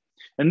seagrass.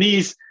 And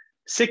these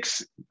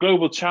 6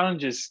 global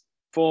challenges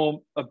form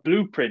a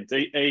blueprint,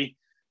 a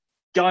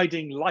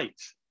guiding light,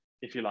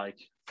 if you like,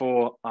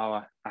 for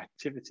our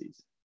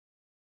activities.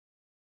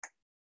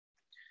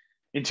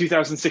 In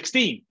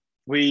 2016,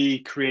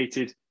 we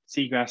created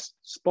Seagrass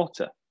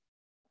Spotter,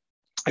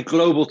 a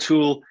global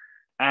tool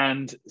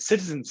and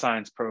citizen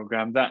science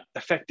program that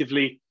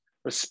effectively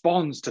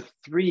responds to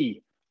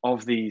 3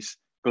 of these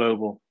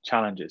global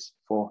challenges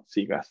for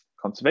seagrass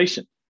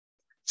conservation.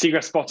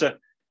 Seagrass Spotter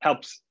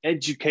helps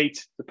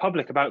educate the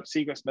public about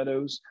seagrass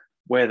meadows,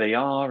 where they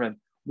are and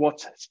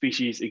what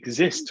species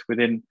exist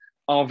within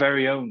our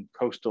very own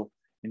coastal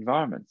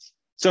environments.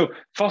 So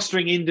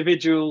fostering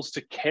individuals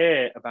to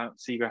care about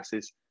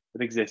seagrasses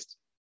that exist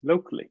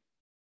locally.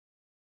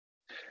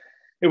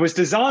 It was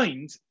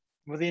designed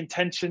with the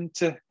intention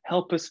to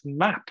help us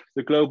map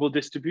the global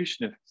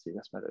distribution of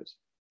seagrass meadows,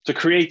 to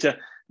create a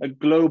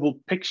global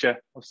picture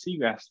of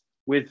seagrass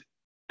with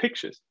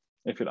pictures,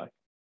 if you like.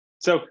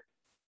 So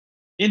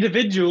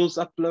individuals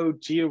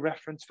upload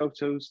georeference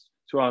photos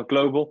to our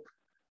global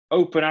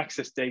open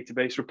access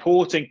database,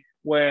 reporting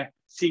where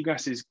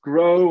seagrasses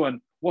grow and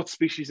what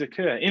species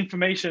occur,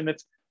 information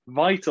that's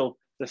vital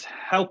to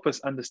help us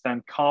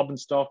understand carbon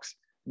stocks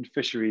and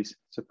fisheries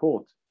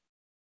support.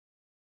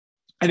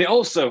 And it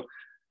also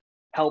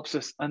helps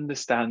us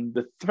understand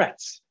the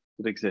threats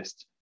that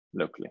exist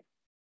locally.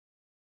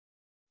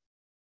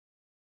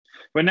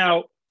 We're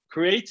now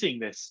creating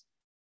this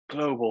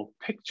global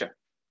picture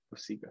of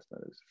seagrass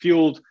meadows,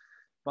 fueled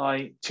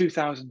by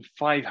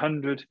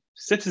 2,500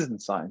 citizen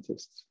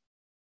scientists.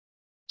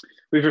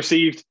 We've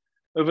received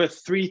over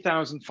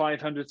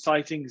 3,500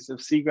 sightings of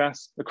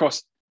seagrass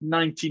across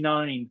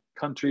 99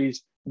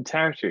 countries and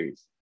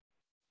territories,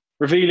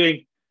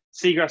 revealing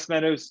seagrass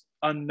meadows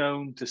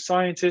unknown to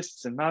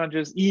scientists and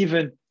managers,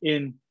 even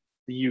in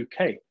the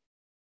UK.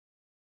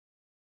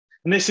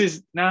 And this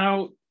is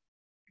now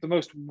the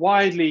most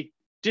widely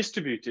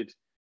distributed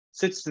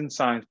citizen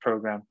science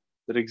program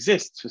that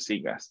exists for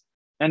seagrass.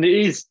 And it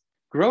is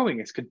growing,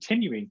 it's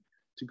continuing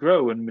to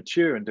grow and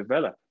mature and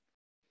develop.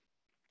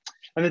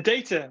 And the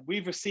data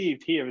we've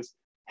received here has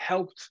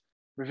helped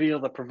reveal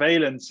the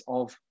prevalence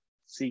of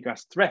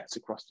seagrass threats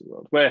across the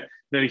world, where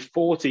nearly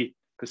 40%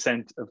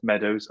 of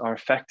meadows are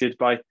affected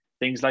by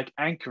things like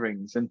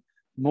anchorings and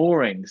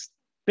moorings,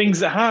 things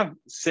that have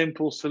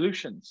simple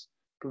solutions,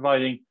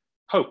 providing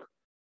hope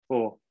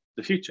for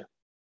the future.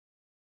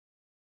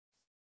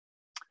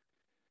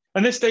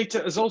 And this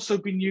data has also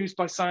been used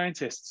by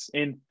scientists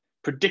in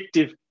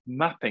predictive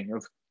mapping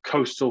of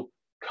coastal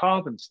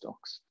carbon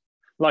stocks,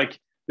 like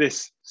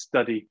this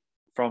study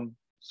from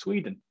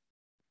Sweden.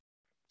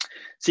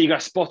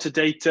 Seagrass spotter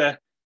data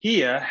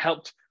here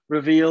helped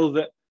reveal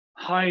that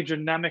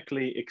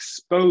hydrodynamically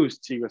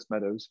exposed seagrass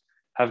meadows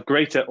have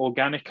greater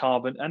organic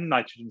carbon and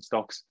nitrogen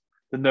stocks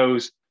than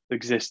those that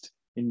exist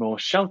in more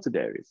sheltered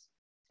areas.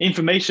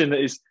 Information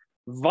that is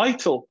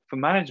vital for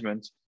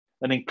management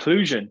and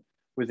inclusion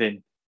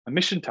within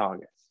emission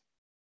targets.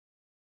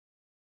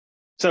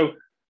 So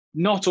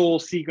not all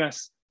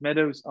seagrass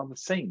meadows are the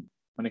same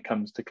when it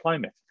comes to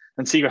climate,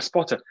 and Seagrass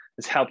Spotter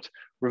has helped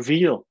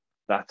reveal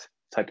that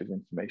type of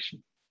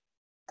information.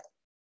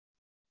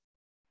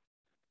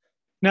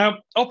 Now,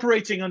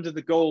 operating under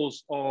the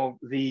goals of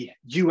the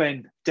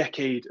UN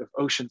Decade of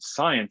Ocean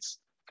Science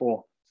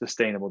for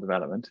Sustainable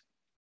Development,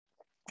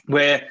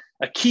 we're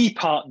a key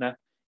partner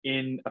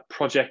in a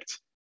project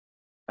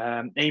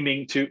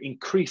aiming to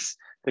increase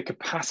the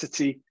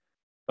capacity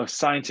of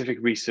scientific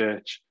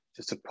research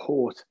to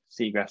support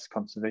seagrass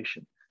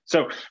conservation.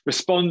 So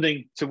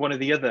responding to one of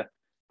the other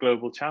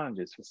global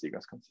challenges for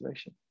seagrass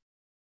conservation.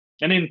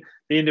 And in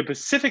the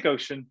Indo-Pacific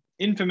Ocean,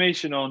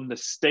 information on the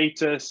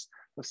status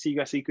of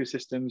seagrass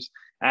ecosystems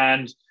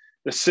and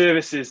the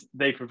services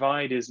they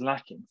provide is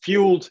lacking,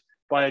 fueled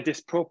by a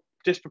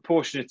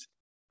disproportionate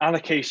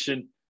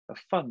allocation of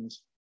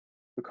funds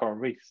for coral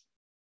reefs.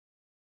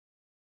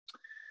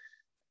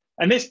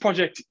 And this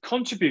project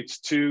contributes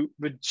to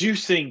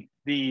reducing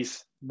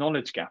these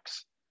knowledge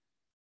gaps,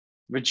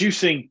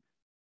 reducing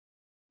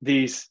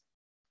these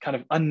kind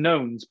of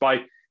unknowns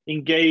by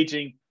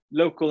engaging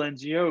local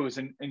NGOs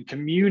and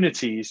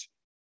communities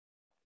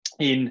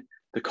in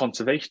the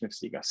conservation of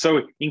seagrass.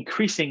 So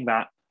increasing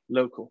that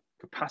local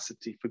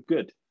capacity for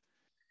good.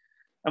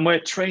 And we're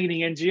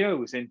training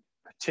NGOs in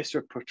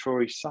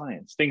participatory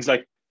science, things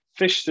like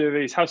fish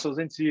surveys, household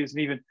interviews,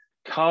 and even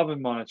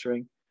carbon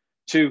monitoring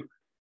to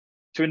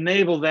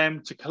enable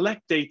them to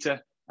collect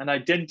data and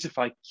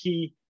identify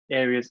key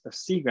areas of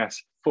seagrass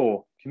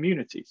for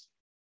communities.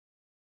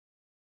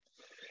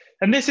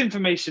 And this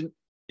information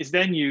is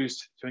then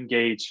used to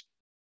engage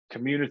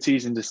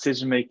communities and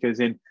decision makers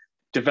in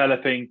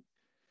developing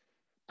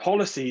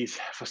policies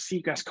for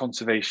seagrass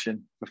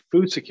conservation, for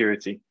food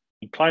security,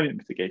 and climate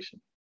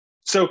mitigation.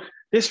 So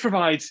this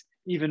provides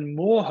even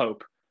more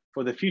hope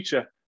for the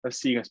future of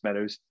seagrass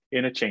meadows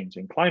in a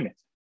changing climate.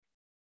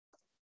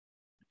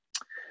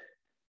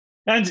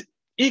 And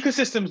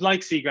ecosystems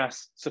like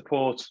seagrass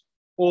support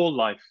all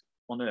life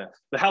on Earth.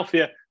 The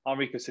healthier our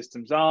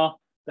ecosystems are,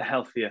 the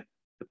healthier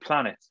the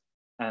planet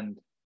and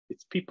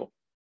its people.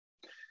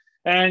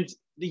 And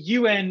the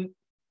UN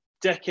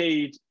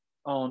Decade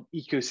on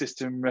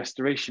Ecosystem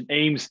Restoration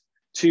aims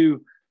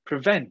to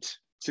prevent,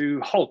 to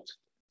halt,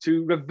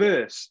 to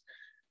reverse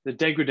the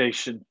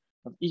degradation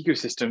of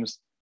ecosystems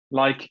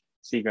like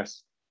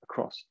seagrass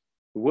across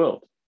the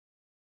world.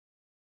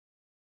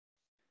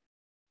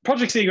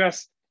 Project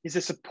Seagrass is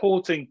a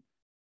supporting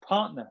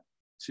partner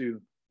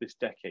to this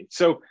decade.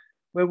 So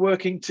we're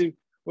working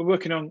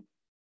on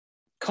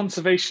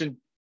conservation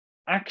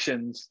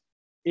actions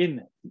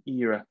in the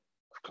era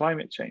of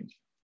climate change.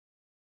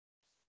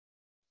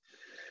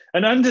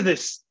 And under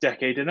this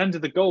decade and under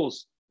the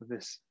goals of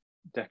this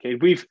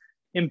decade, we've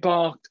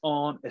embarked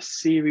on a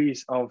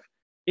series of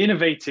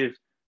innovative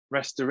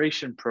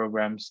restoration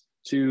programs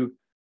to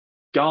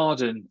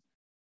garden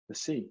the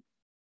sea.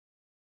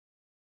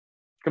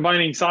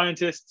 Combining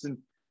scientists and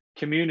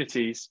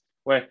communities,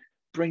 we're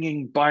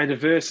bringing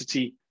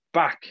biodiversity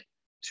back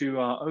to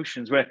our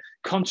oceans. We're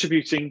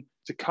contributing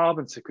to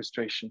carbon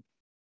sequestration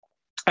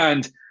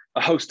and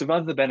a host of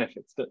other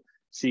benefits that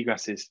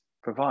seagrasses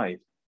provide.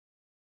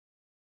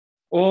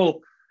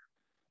 All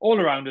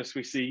around us,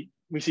 we see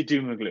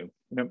doom and gloom.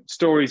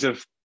 Stories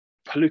of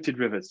polluted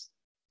rivers,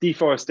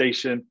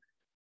 deforestation,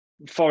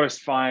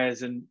 forest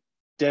fires, and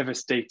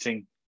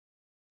devastating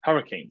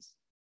hurricanes.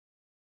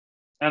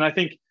 And I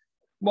think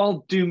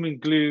while doom and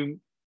gloom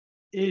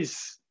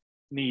is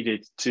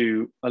needed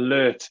to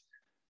alert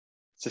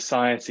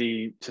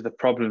society to the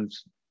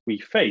problems we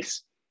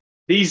face,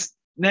 these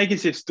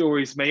negative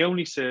stories may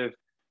only serve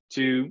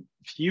to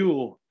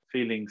fuel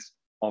feelings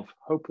of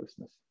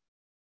hopelessness.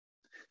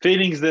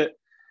 Feelings that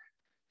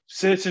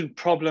certain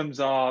problems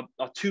are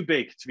too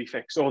big to be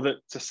fixed, or that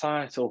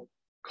societal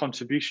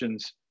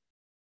contributions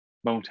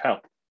won't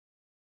help.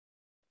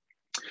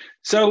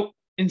 So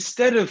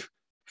instead of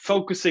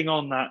focusing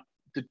on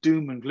the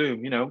doom and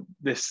gloom,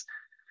 this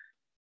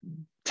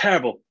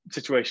terrible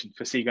situation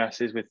for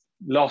seagrasses with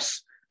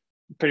loss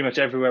pretty much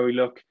everywhere we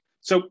look.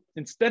 So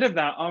instead of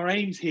that, our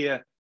aims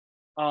here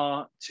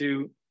are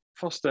to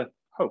foster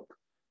hope,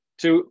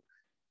 to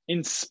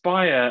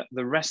inspire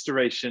the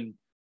restoration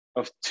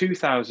of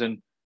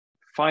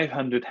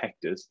 2,500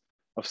 hectares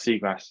of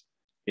seagrass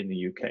in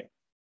the UK,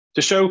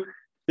 to show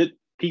that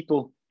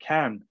people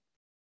can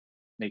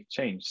make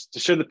change, to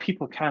show that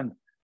people can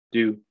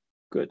do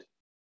good.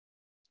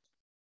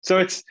 So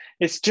it's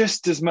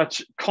just as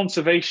much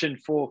conservation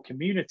for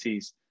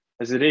communities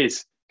as it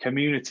is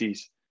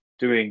communities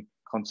doing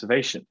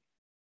conservation.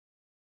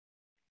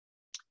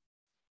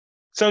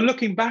 So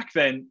looking back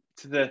then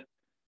to the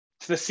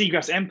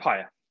seagrass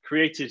empire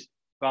created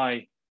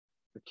by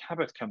the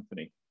Cabot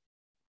Company,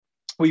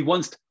 we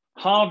once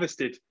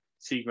harvested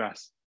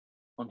seagrass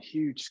on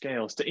huge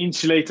scales to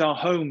insulate our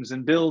homes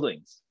and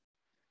buildings,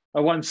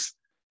 a once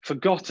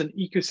forgotten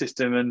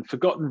ecosystem and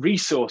forgotten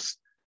resource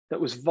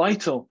that was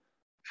vital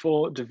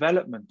for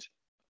development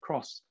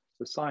across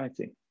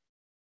society.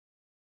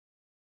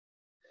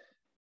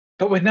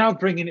 But we're now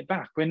bringing it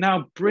back. We're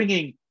now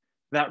bringing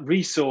that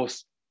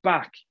resource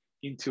back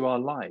into our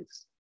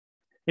lives.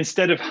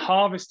 Instead of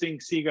harvesting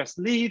seagrass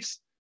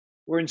leaves,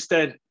 we're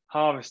instead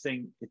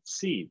harvesting its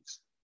seeds.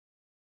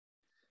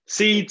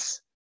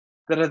 Seeds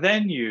that are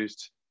then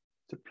used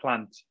to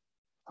plant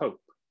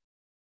hope.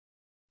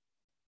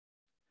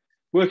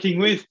 Working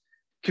with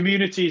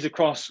communities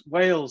across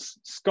Wales,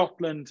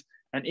 Scotland,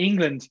 and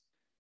England,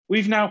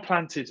 we've now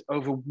planted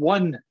over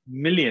 1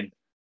 million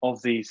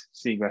of these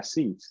seagrass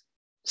seeds.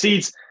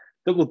 Seeds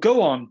that will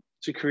go on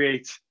to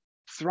create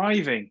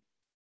thriving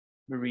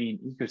marine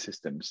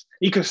ecosystems.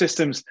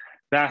 Ecosystems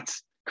that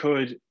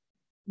could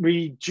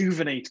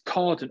rejuvenate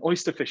cod and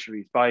oyster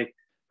fisheries by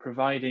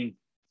providing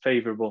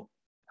favorable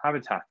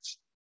habitats.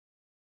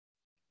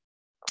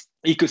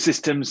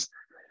 Ecosystems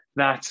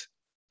that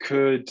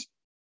could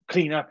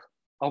clean up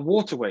our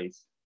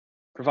waterways,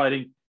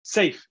 providing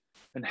safe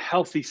and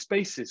healthy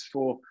spaces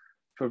for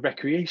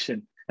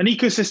recreation, and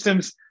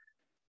ecosystems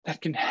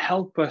that can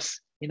help us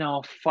in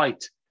our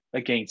fight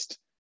against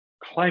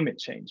climate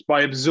change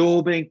by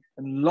absorbing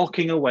and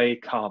locking away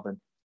carbon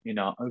in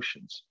our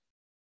oceans.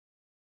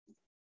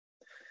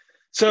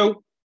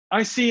 So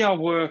I see our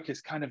work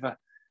as kind of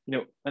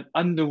an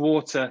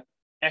underwater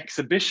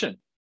exhibition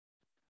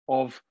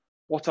of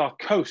what our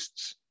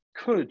coasts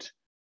could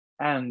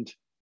and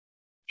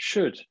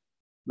should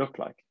look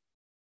like.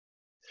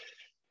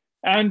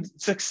 And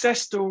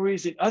success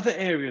stories in other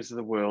areas of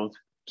the world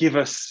give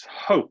us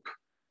hope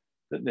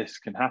that this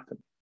can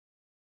happen.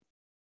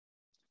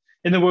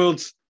 In the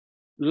world's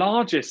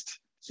largest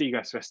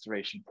seagrass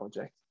restoration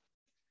project,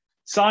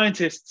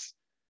 scientists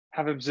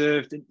have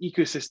observed an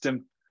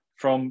ecosystem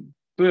from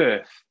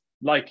birth,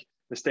 like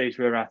the stage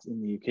we're at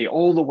in the UK,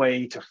 all the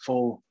way to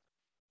full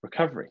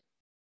recovery.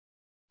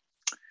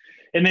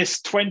 In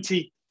this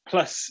 20+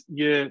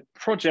 year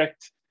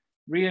project,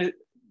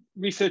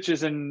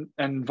 researchers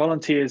and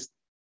volunteers,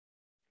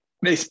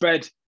 they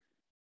spread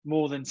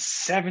more than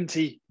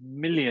 70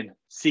 million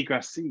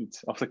seagrass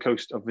seeds off the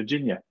coast of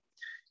Virginia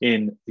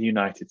in the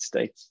United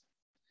States.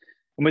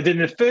 And within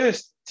the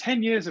first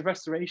 10 years of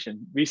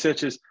restoration,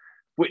 researchers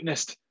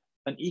witnessed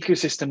an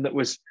ecosystem that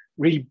was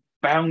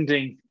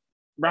rebounding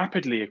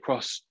rapidly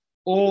across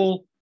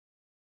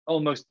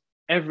almost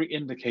every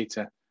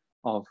indicator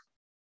of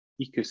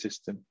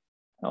ecosystem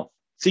health.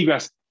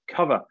 Seagrass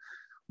cover,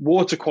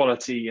 water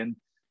quality, and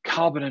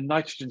carbon and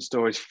nitrogen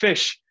storage,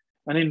 fish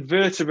and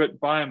invertebrate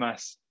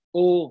biomass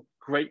all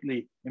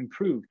greatly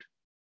improved.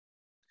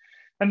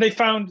 And they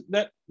found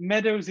that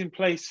meadows in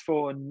place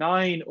for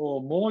 9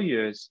 or more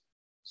years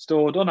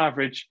stored on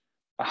average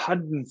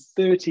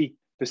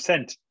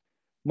 130%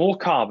 more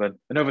carbon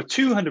and over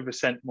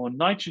 200% more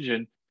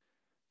nitrogen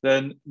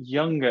than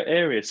younger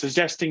areas,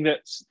 suggesting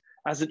that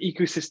as an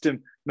ecosystem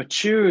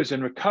matures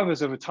and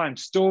recovers over time,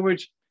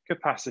 storage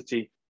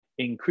capacity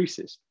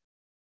increases.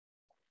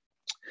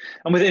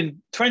 And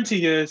within 20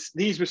 years,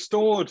 these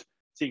restored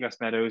seagrass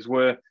meadows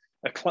were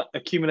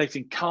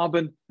accumulating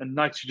carbon and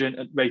nitrogen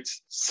at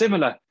rates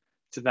similar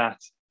to that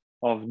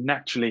of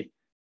naturally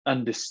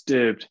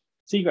undisturbed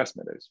seagrass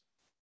meadows.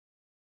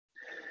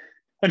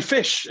 And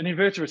fish and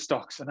invertebrate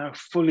stocks are now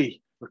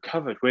fully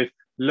recovered, with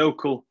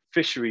local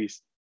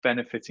fisheries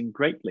benefiting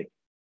greatly.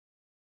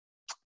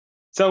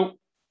 So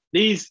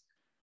these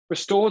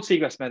restored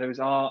seagrass meadows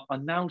are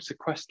now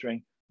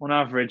sequestering, on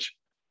average,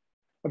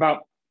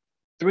 about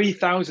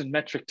 3,000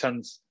 metric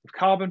tons of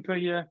carbon per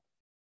year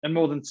and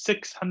more than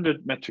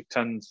 600 metric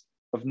tons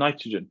of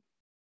nitrogen.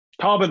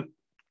 Carbon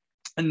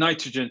and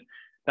nitrogen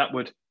that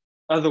would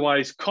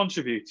otherwise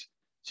contribute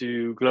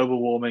to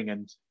global warming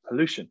and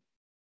pollution.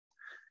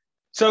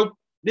 So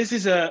this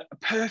is a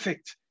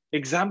perfect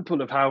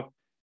example of how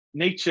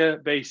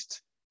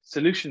nature-based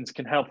solutions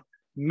can help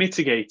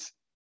mitigate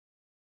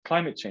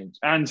climate change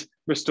and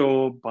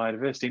restore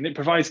biodiversity. And it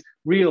provides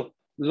real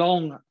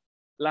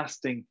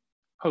long-lasting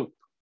hope.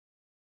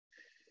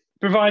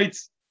 It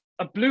provides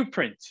a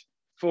blueprint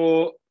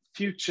for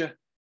future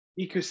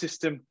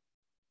ecosystem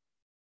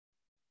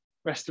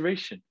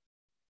restoration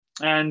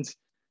and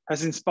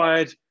has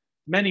inspired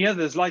many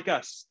others like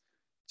us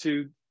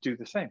to do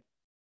the same.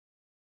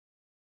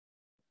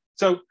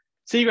 So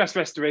seagrass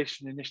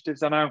restoration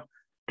initiatives are now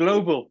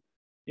global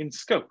in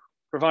scope,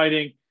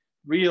 providing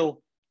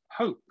real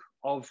hope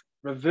of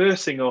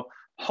reversing or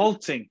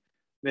halting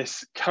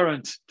this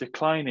current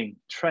declining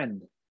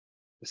trend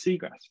for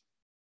seagrass.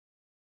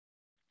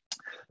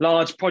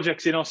 Large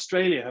projects in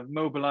Australia have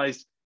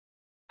mobilized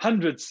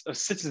hundreds of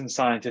citizen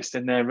scientists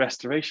in their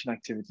restoration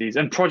activities,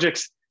 and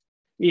projects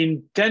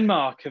in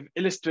Denmark have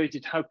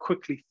illustrated how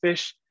quickly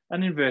fish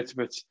and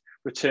invertebrates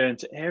return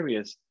to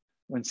areas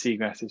when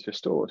seagrass is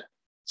restored.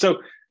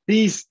 So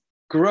these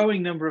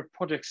growing number of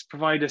projects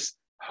provide us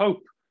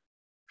hope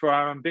for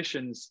our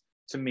ambitions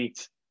to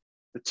meet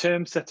the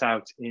terms set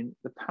out in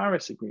the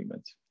Paris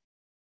Agreement.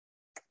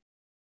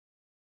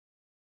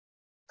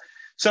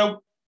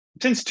 So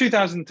since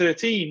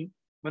 2013,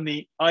 when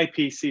the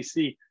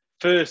IPCC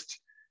first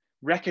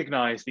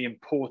recognized the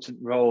important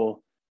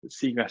role that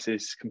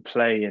seagrasses can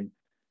play in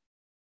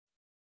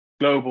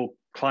global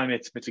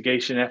climate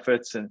mitigation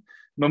efforts, and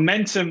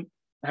momentum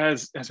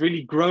has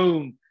really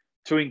grown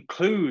to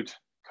include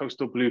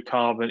coastal blue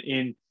carbon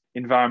in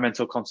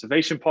environmental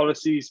conservation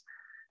policies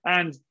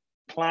and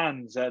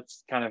plans at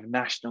kind of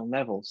national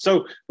level.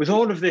 So with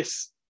all of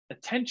this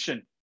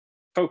attention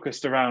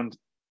focused around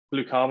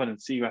blue carbon and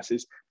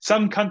seagrasses,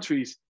 some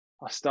countries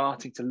are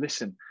starting to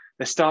listen.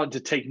 They're starting to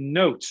take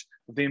note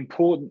of the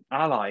important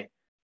ally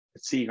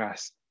that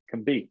seagrass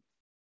can be.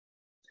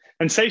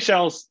 And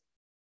Seychelles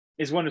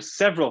is one of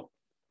several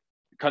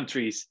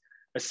countries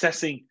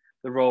assessing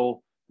the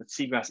role that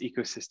seagrass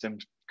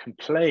ecosystems can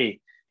play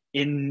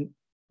in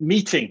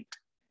meeting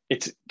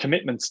its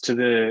commitments to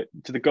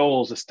the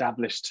goals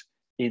established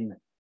in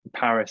the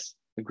Paris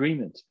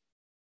Agreement.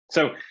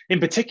 So in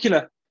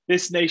particular,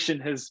 this nation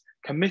has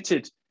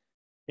committed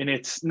in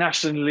its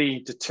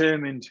nationally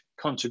determined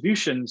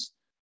contributions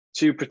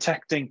to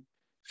protecting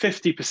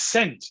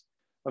 50%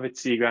 of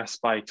its seagrass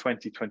by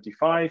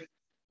 2025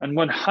 and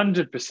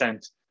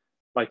 100%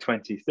 by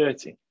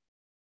 2030.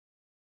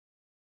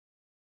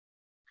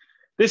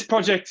 This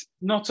project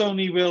not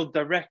only will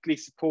directly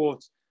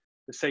support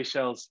the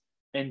Seychelles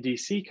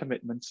NDC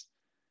commitments,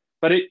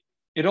 but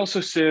it also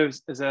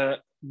serves as a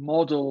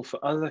model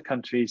for other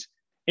countries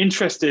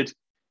interested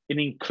in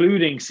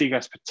including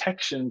seagrass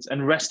protections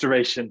and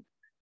restoration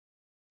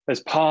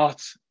as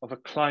part of a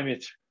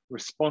climate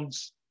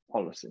response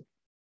policy.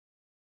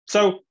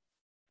 So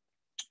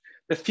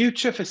the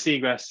future for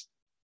seagrass,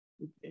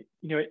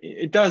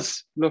 it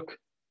does look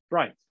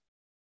bright.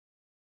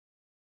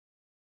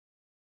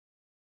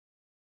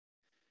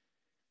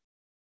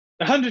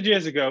 A 100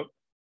 years ago,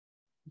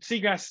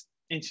 seagrass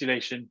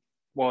insulation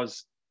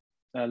was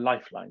a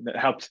lifeline that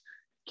helped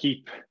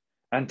keep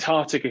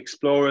Antarctic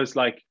explorers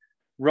like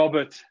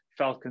Robert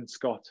Falcon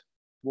Scott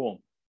warm.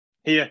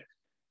 Here,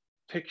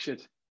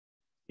 pictured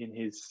in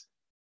his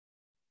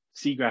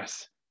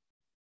seagrass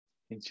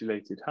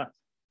insulated hut.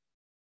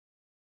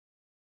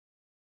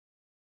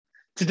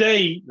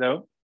 Today,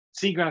 though,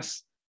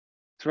 seagrass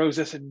throws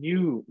us a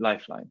new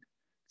lifeline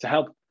to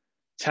help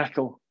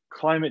tackle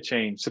climate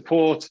change,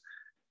 support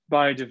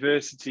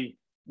biodiversity,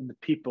 and the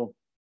people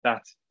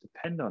that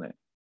depend on it.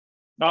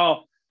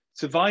 Our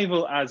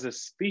survival as a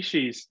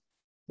species,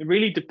 it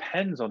really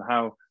depends on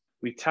how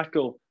we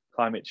tackle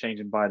climate change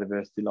and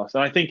biodiversity loss.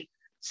 And I think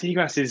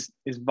seagrass is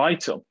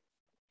vital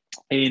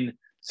in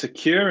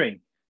securing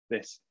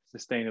this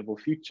sustainable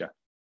future.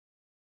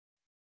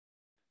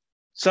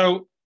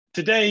 So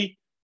today,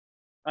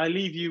 I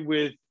leave you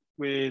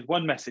with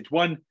one message,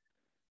 one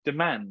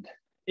demand.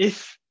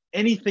 If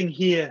anything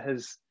here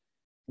has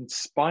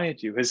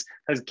inspired you,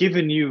 has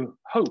given you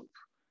hope,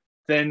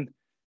 then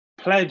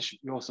pledge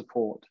your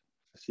support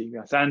for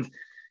seagrass and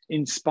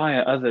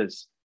inspire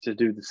others to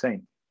do the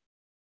same.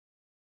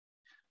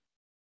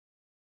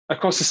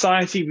 Across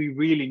society, we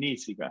really need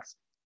seagrass,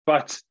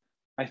 but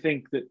I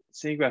think that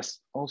seagrass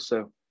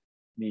also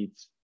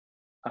needs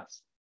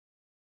us.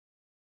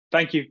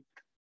 Thank you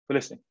for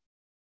listening.